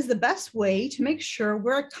what is the best way to make sure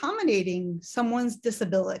we're accommodating someone's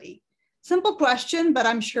disability? Simple question, but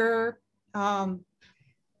I'm sure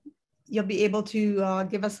you'll be able to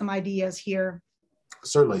give us some ideas here.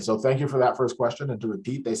 Certainly. So thank you for that first question. And to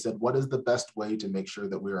repeat, they said, what is the best way to make sure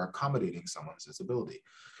that we are accommodating someone's disability?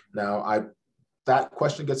 Now, that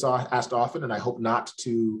question gets asked often, and I hope not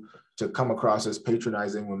to come across as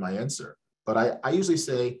patronizing with my answer. But I usually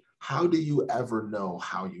say, how do you ever know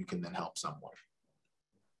how you can then help someone?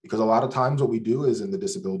 Because a lot of times what we do is in the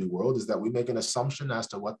disability world is that we make an assumption as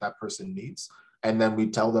to what that person needs, and then we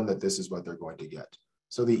tell them that this is what they're going to get.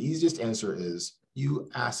 So the easiest answer is you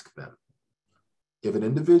ask them. If an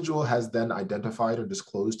individual has then identified or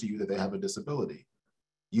disclosed to you that they have a disability,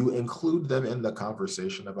 you include them in the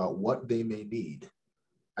conversation about what they may need.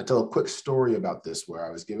 I tell a quick story about this where I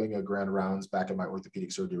was giving a grand rounds back in my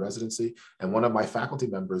orthopedic surgery residency, and one of my faculty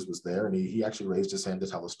members was there, and he actually raised his hand to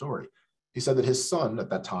tell a story. He said that his son at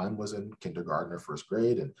that time was in kindergarten or first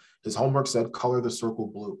grade, and his homework said, color the circle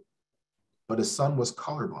blue. But his son was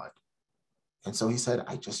colorblind. And so he said,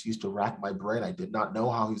 I just used to rack my brain. I did not know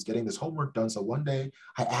how he was getting this homework done. So one day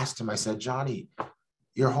I asked him, I said, Johnny,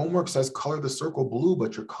 your homework says color the circle blue,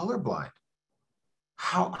 but you're colorblind.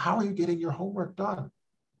 How are you getting your homework done?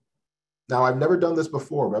 Now, I've never done this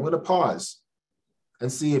before, but I'm going to pause and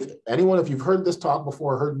see if you've heard this talk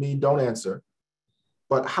before, heard me, don't answer.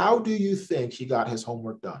 But how do you think he got his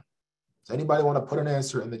homework done? Does anybody want to put an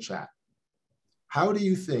answer in the chat? How do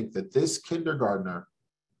you think that this kindergartner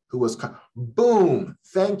who was, boom,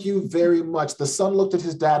 thank you very much. The son looked at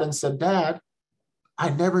his dad and said, Dad, I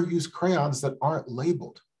never use crayons that aren't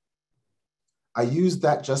labeled. I use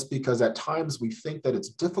that just because at times we think that it's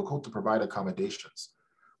difficult to provide accommodations.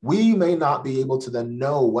 We may not be able to then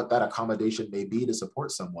know what that accommodation may be to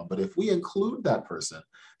support someone, but if we include that person,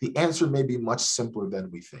 the answer may be much simpler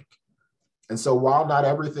than we think. And so while not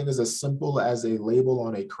everything is as simple as a label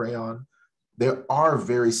on a crayon, there are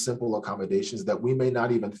very simple accommodations that we may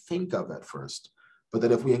not even think of at first, but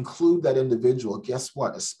that if we include that individual, guess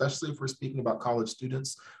what? Especially if we're speaking about college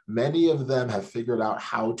students, many of them have figured out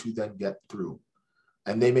how to then get through.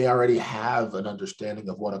 And they may already have an understanding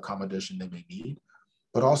of what accommodation they may need,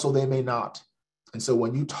 but also they may not. And so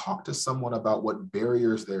when you talk to someone about what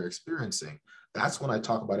barriers they're experiencing, that's when I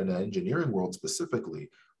talk about in the engineering world specifically,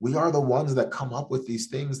 we are the ones that come up with these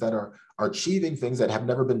things that are achieving things that have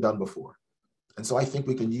never been done before. And so I think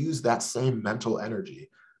we can use that same mental energy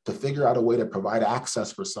to figure out a way to provide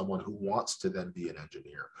access for someone who wants to then be an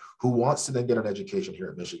engineer, who wants to then get an education here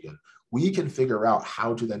at Michigan. We can figure out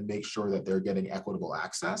how to then make sure that they're getting equitable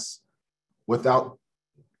access without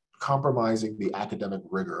compromising the academic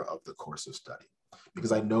rigor of the course of study.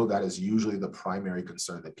 Because I know that is usually the primary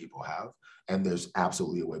concern that people have, and there's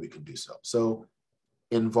absolutely a way we can do so. So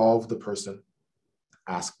involve the person,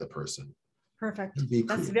 ask the person. Perfect. Be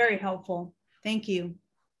That's creative. very helpful. Thank you.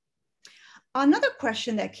 Another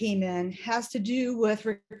question that came in has to do with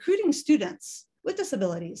recruiting students with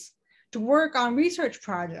disabilities to work on research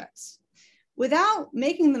projects without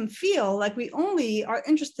making them feel like we only are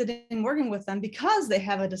interested in working with them because they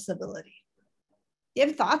have a disability. Do you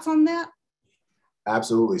have thoughts on that?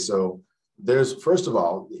 Absolutely. So there's, first of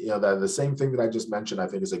all, the same thing that I just mentioned, I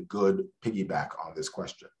think is a good piggyback on this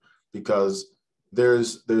question, because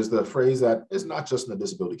there's the phrase that is not just in the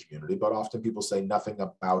disability community, but often people say nothing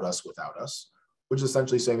about us without us, which is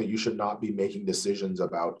essentially saying that you should not be making decisions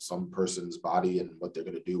about some person's body and what they're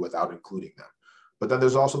going to do without including them. But then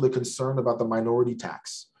there's also the concern about the minority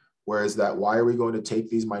tax. Whereas that, why are we going to take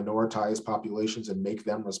these minoritized populations and make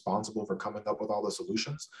them responsible for coming up with all the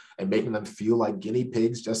solutions and making them feel like guinea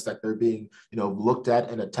pigs, just like they're being, looked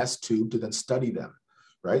at in a test tube to then study them,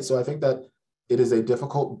 right? So I think that it is a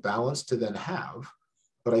difficult balance to then have,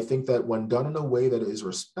 but I think that when done in a way that is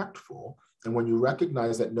respectful, and when you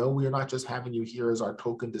recognize that, no, we are not just having you here as our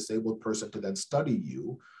token disabled person to then study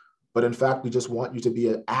you, but in fact, we just want you to be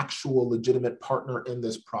an actual legitimate partner in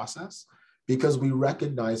this process, because we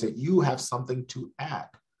recognize that you have something to add,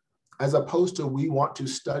 as opposed to we want to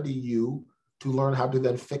study you to learn how to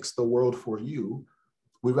then fix the world for you.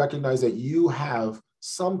 We recognize that you have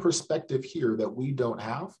some perspective here that we don't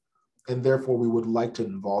have, and therefore we would like to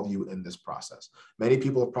involve you in this process. Many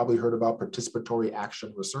people have probably heard about participatory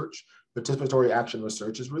action research. Participatory action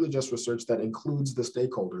research is really just research that includes the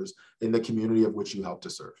stakeholders in the community of which you help to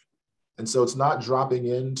serve. And so it's not dropping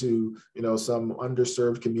into, some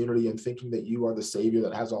underserved community and thinking that you are the savior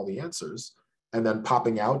that has all the answers, and then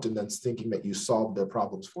popping out and then thinking that you solved their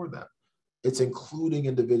problems for them. It's including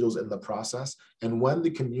individuals in the process. And when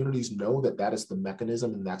the communities know that that is the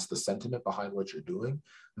mechanism and that's the sentiment behind what you're doing,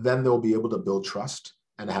 then they'll be able to build trust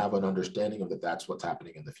and have an understanding of that that's what's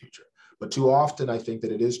happening in the future. But too often, I think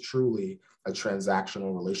that it is truly a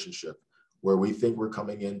transactional relationship where we think we're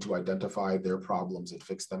coming in to identify their problems and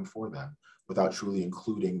fix them for them without truly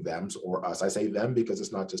including them or us. I say them because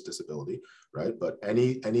it's not just disability, right? But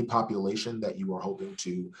any population that you are hoping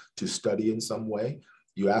to study in some way,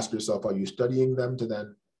 you ask yourself, are you studying them to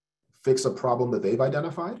then fix a problem that they've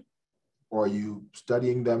identified? Or are you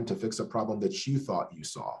studying them to fix a problem that you thought you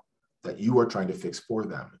saw, that you are trying to fix for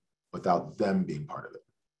them without them being part of it?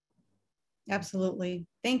 Absolutely.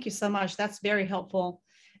 Thank you so much. That's very helpful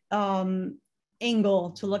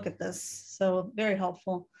angle to look at this. So very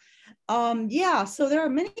helpful. So there are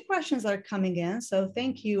many questions that are coming in. So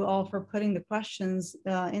thank you all for putting the questions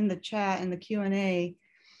in the chat and the Q&A.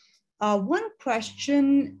 One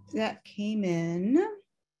question that came in,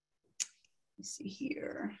 let's see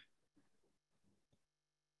here.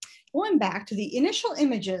 Going back to the initial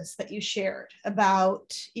images that you shared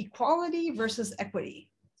about equality versus equity,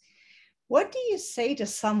 what do you say to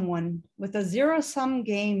someone with a zero-sum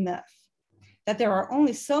game myth that there are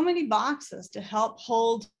only so many boxes to help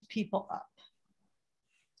hold people up?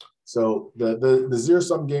 So the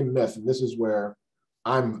zero-sum game myth, and this is where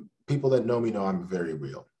people that know me know I'm very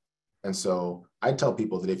real. And so I tell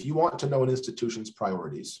people that if you want to know an institution's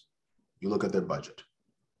priorities, you look at their budget.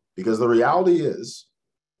 Because the reality is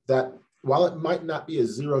that while it might not be a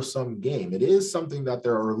zero-sum game, it is something that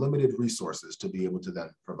there are limited resources to be able to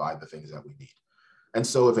then provide the things that we need. And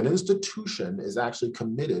so if an institution is actually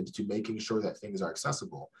committed to making sure that things are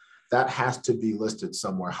accessible, that has to be listed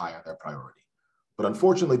somewhere high on their priority. But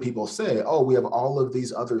unfortunately, people say, oh, we have all of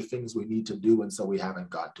these other things we need to do, and so we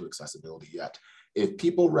haven't got to accessibility yet. If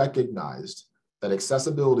people recognized that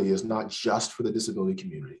accessibility is not just for the disability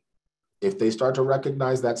community, if they start to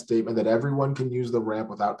recognize that statement that everyone can use the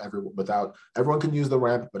ramp everyone can use the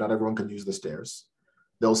ramp, but not everyone can use the stairs,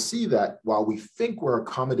 they'll see that while we think we're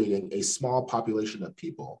accommodating a small population of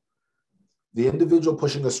people, the individual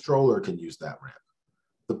pushing a stroller can use that ramp.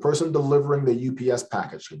 The person delivering the UPS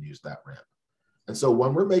package can use that ramp. And so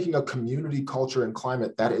when we're making a community culture and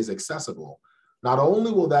climate that is accessible, not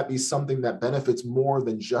only will that be something that benefits more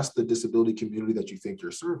than just the disability community that you think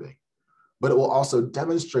you're serving, but it will also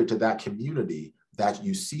demonstrate to that community that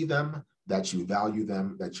you see them, that you value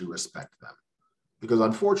them, that you respect them. Because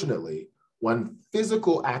unfortunately, when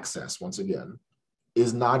physical access, once again,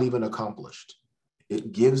 is not even accomplished,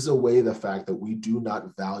 it gives away the fact that we do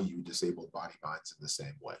not value disabled body minds in the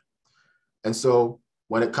same way. And so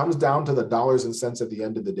when it comes down to the dollars and cents at the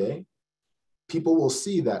end of the day, people will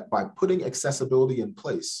see that by putting accessibility in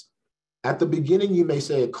place, at the beginning, you may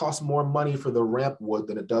say it costs more money for the ramp wood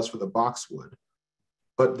than it does for the box wood.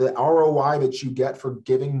 But the ROI that you get for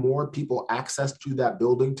giving more people access to that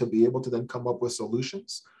building to be able to then come up with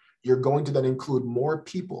solutions you're going to then include more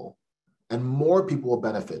people, and more people will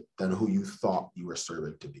benefit than who you thought you were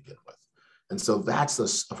serving to begin with. And so that's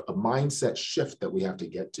a mindset shift that we have to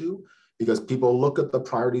get to, because people look at the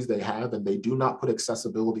priorities they have and they do not put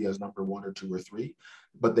accessibility as number 1 or 2 or 3,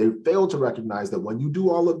 but they fail to recognize that when you do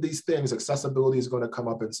all of these things, accessibility is going to come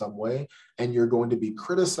up in some way, and you're going to be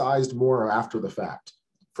criticized more after the fact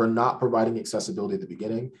for not providing accessibility at the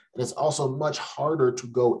beginning. And it's also much harder to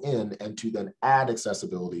go in and to then add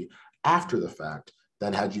accessibility after the fact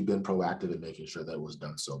than had you been proactive in making sure that it was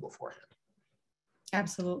done so beforehand.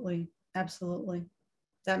 Absolutely. Absolutely.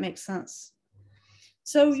 That makes sense.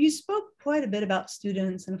 So you spoke quite a bit about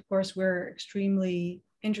students, and of course, we're extremely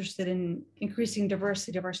interested in increasing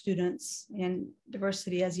diversity of our students, and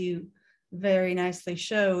diversity, as you very nicely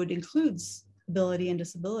showed, includes ability and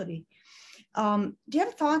disability. Do you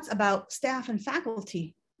have thoughts about staff and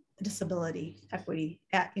faculty disability equity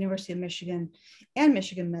at University of Michigan and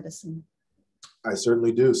Michigan Medicine? I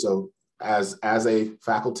certainly do. So as a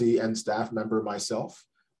faculty and staff member myself,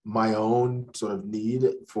 my own sort of need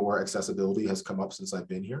for accessibility has come up since I've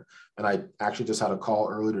been here. And I actually just had a call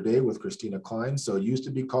earlier today with Christina Klein. So it used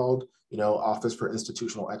to be called, Office for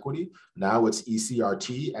Institutional Equity. Now it's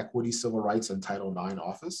ECRT, Equity, Civil Rights, and Title IX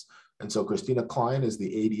Office. And so Christina Klein is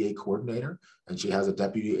the ADA coordinator, and she has a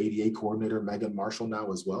deputy ADA coordinator, Megan Marshall,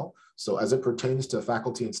 now as well. So as it pertains to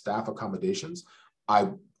faculty and staff accommodations, I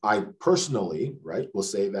personally, will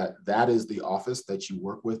say that is the office that you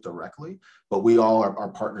work with directly, but we all are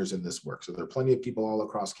partners in this work. So there are plenty of people all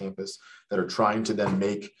across campus that are trying to then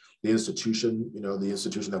make the institution, the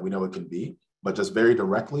institution that we know it can be, but just very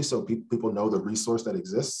directly so people know the resource that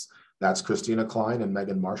exists. That's Christina Klein and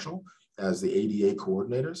Megan Marshall as the ADA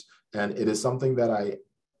coordinators. And it is something that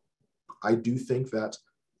I do think that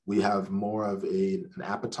we have more of an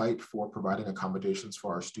appetite for providing accommodations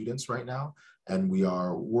for our students right now. And we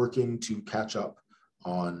are working to catch up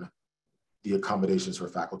on the accommodations for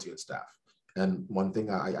faculty and staff. And one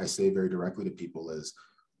thing I say very directly to people is,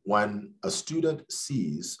 when a student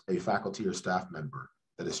sees a faculty or staff member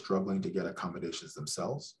that is struggling to get accommodations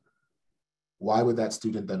themselves, why would that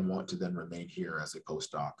student then want to then remain here as a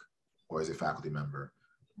postdoc or as a faculty member?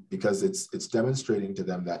 Because it's demonstrating to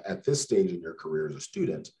them that at this stage in your career as a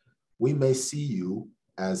student, we may see you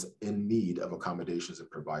as in need of accommodations and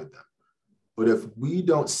provide them. But if we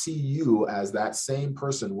don't see you as that same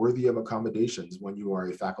person worthy of accommodations when you are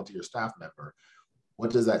a faculty or staff member,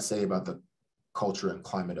 what does that say about the culture and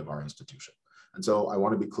climate of our institution? And so I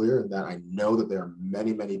want to be clear in that I know that there are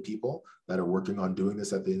many, many people that are working on doing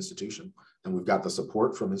this at the institution. And we've got the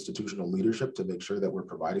support from institutional leadership to make sure that we're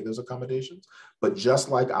providing those accommodations. But just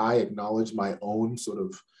like I acknowledge my own sort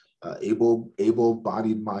of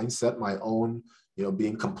able-bodied mindset, my own,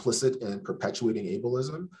 being complicit in perpetuating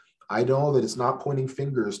ableism, I know that it's not pointing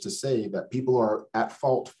fingers to say that people are at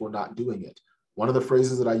fault for not doing it. One of the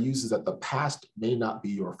phrases that I use is that the past may not be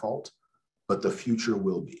your fault, but the future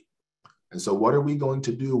will be. And so what are we going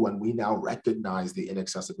to do when we now recognize the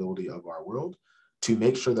inaccessibility of our world to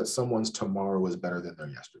make sure that someone's tomorrow is better than their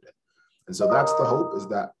yesterday? And so that's the hope, is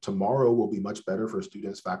that tomorrow will be much better for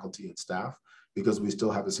students, faculty, and staff, because we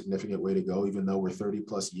still have a significant way to go. Even though we're 30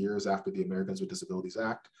 plus years after the Americans with Disabilities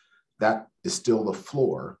Act, that is still the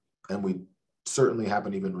floor. And we certainly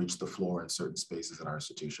haven't even reached the floor in certain spaces in our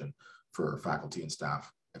institution for faculty and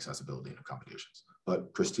staff accessibility and accommodations.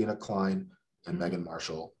 But Christina Klein and Megan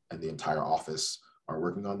Marshall and the entire office are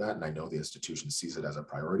working on that. And I know the institution sees it as a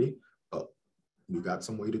priority, but we've got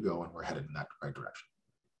some way to go and we're headed in that right direction.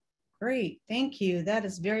 Great, thank you. That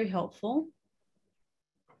is very helpful.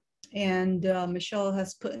 And Michelle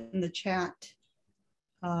has put in the chat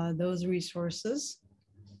those resources.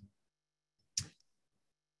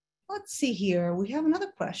 Let's see here, we have another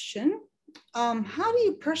question. How do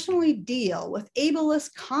you personally deal with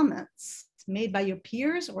ableist comments made by your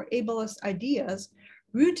peers or ableist ideas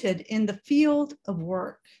rooted in the field of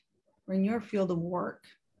work or in your field of work?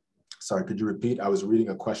 Sorry, could you repeat? I was reading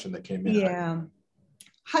a question that came in. Yeah.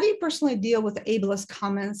 How do you personally deal with the ableist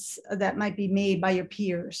comments that might be made by your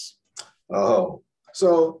peers? Oh,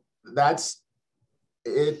 so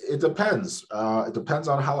it depends. It depends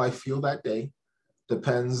on how I feel that day.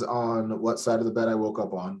 Depends on what side of the bed I woke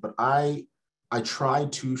up on, but I try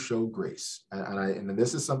to show grace. And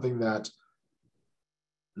this is something that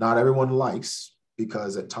not everyone likes,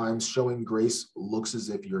 because at times showing grace looks as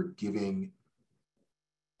if you're giving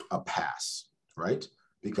a pass, right?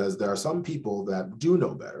 Because there are some people that do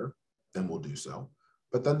know better and will do so,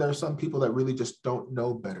 but then there are some people that really just don't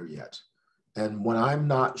know better yet. And when I'm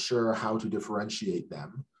not sure how to differentiate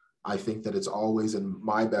them, I think that it's always in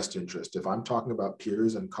my best interest. If I'm talking about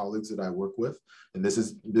peers and colleagues that I work with, and this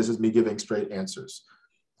is me giving straight answers,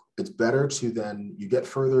 it's better to then, you get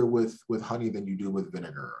further with honey than you do with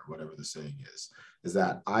vinegar, or whatever the saying is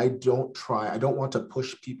that I don't want to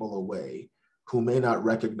push people away who may not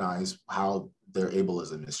recognize how their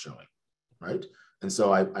ableism is showing, right? And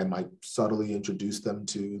so I might subtly introduce them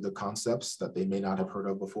to the concepts that they may not have heard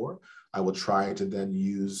of before. I will try to then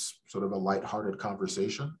use sort of a lighthearted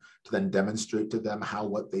conversation to then demonstrate to them how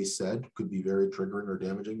what they said could be very triggering or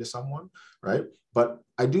damaging to someone, right? But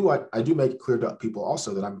I do make it clear to people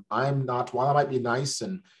also that I'm not, while I might be nice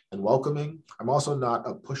and welcoming, I'm also not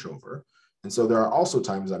a pushover. And so there are also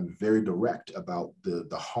times I'm very direct about the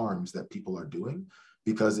harms that people are doing,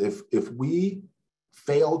 because if we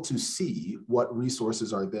fail to see what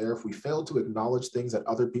resources are there, if we fail to acknowledge things that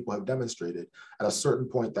other people have demonstrated, at a certain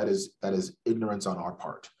point that is ignorance on our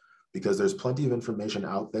part, because there's plenty of information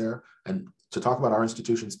out there. And to talk about our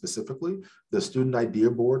institution specifically, the Student Idea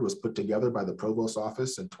Board was put together by the Provost's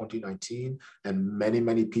office in 2019, and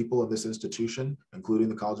many people in this institution, including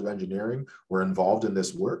the College of Engineering, were involved in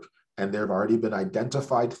this work. And there have already been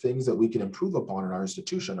identified things that we can improve upon in our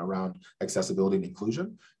institution around accessibility and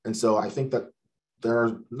inclusion. And so I think that there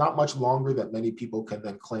are not much longer that many people can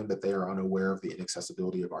then claim that they are unaware of the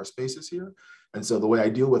inaccessibility of our spaces here. And so the way I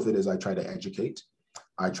deal with it is I try to educate,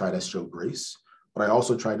 I try to show grace, but I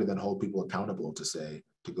also try to then hold people accountable to say,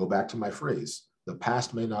 to go back to my phrase, the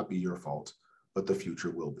past may not be your fault, but the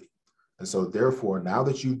future will be. And so therefore, now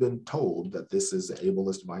that you've been told that this is an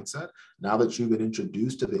ableist mindset, now that you've been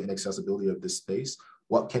introduced to the inaccessibility of this space,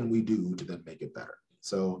 what can we do to then make it better?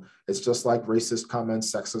 So it's just like racist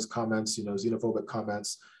comments, sexist comments, xenophobic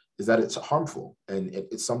comments, is that it's harmful. And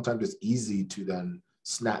it's sometimes it's easy to then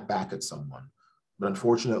snap back at someone. But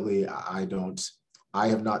unfortunately, I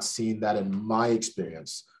have not seen that in my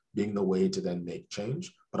experience being the way to then make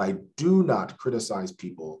change. But I do not criticize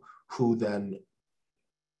people who then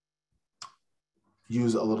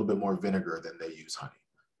use a little bit more vinegar than they use honey,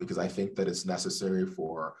 because I think that it's necessary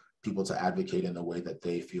for people to advocate in the way that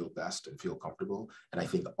they feel best and feel comfortable. And I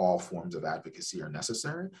think all forms of advocacy are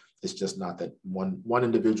necessary. It's just not that one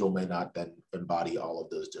individual may not then embody all of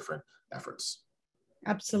those different efforts.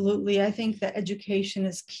 Absolutely. I think that education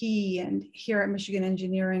is key. And here at Michigan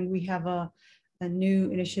Engineering, we have a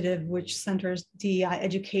new initiative which centers DEI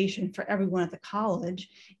education for everyone at the college,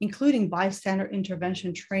 including bystander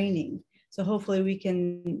intervention training. So hopefully we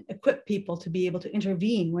can equip people to be able to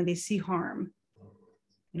intervene when they see harm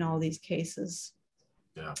in all these cases.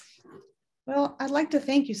 Yeah. Well, I'd like to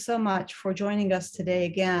thank you so much for joining us today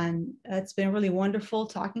again. It's been really wonderful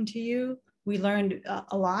talking to you. We learned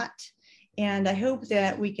a lot, and I hope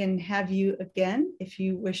that we can have you again if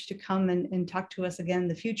you wish to come and talk to us again in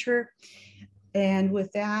the future. And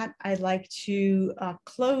with that, I'd like to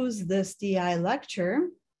close this DI lecture.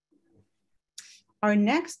 Our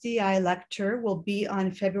next DI lecture will be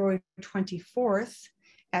on February 24th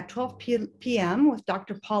at 12 p.m. with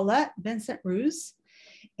Dr. Paulette Vincent-Ruse.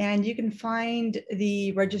 And you can find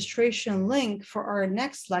the registration link for our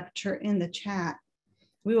next lecture in the chat.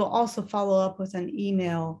 We will also follow up with an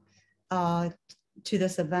email to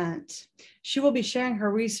this event. She will be sharing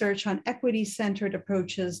her research on equity-centered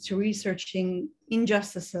approaches to researching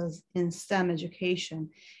injustices in STEM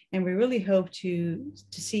education. And we really hope to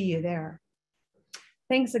see you there.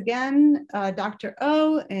 Thanks again, Dr.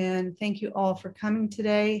 O, and thank you all for coming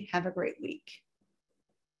today. Have a great week.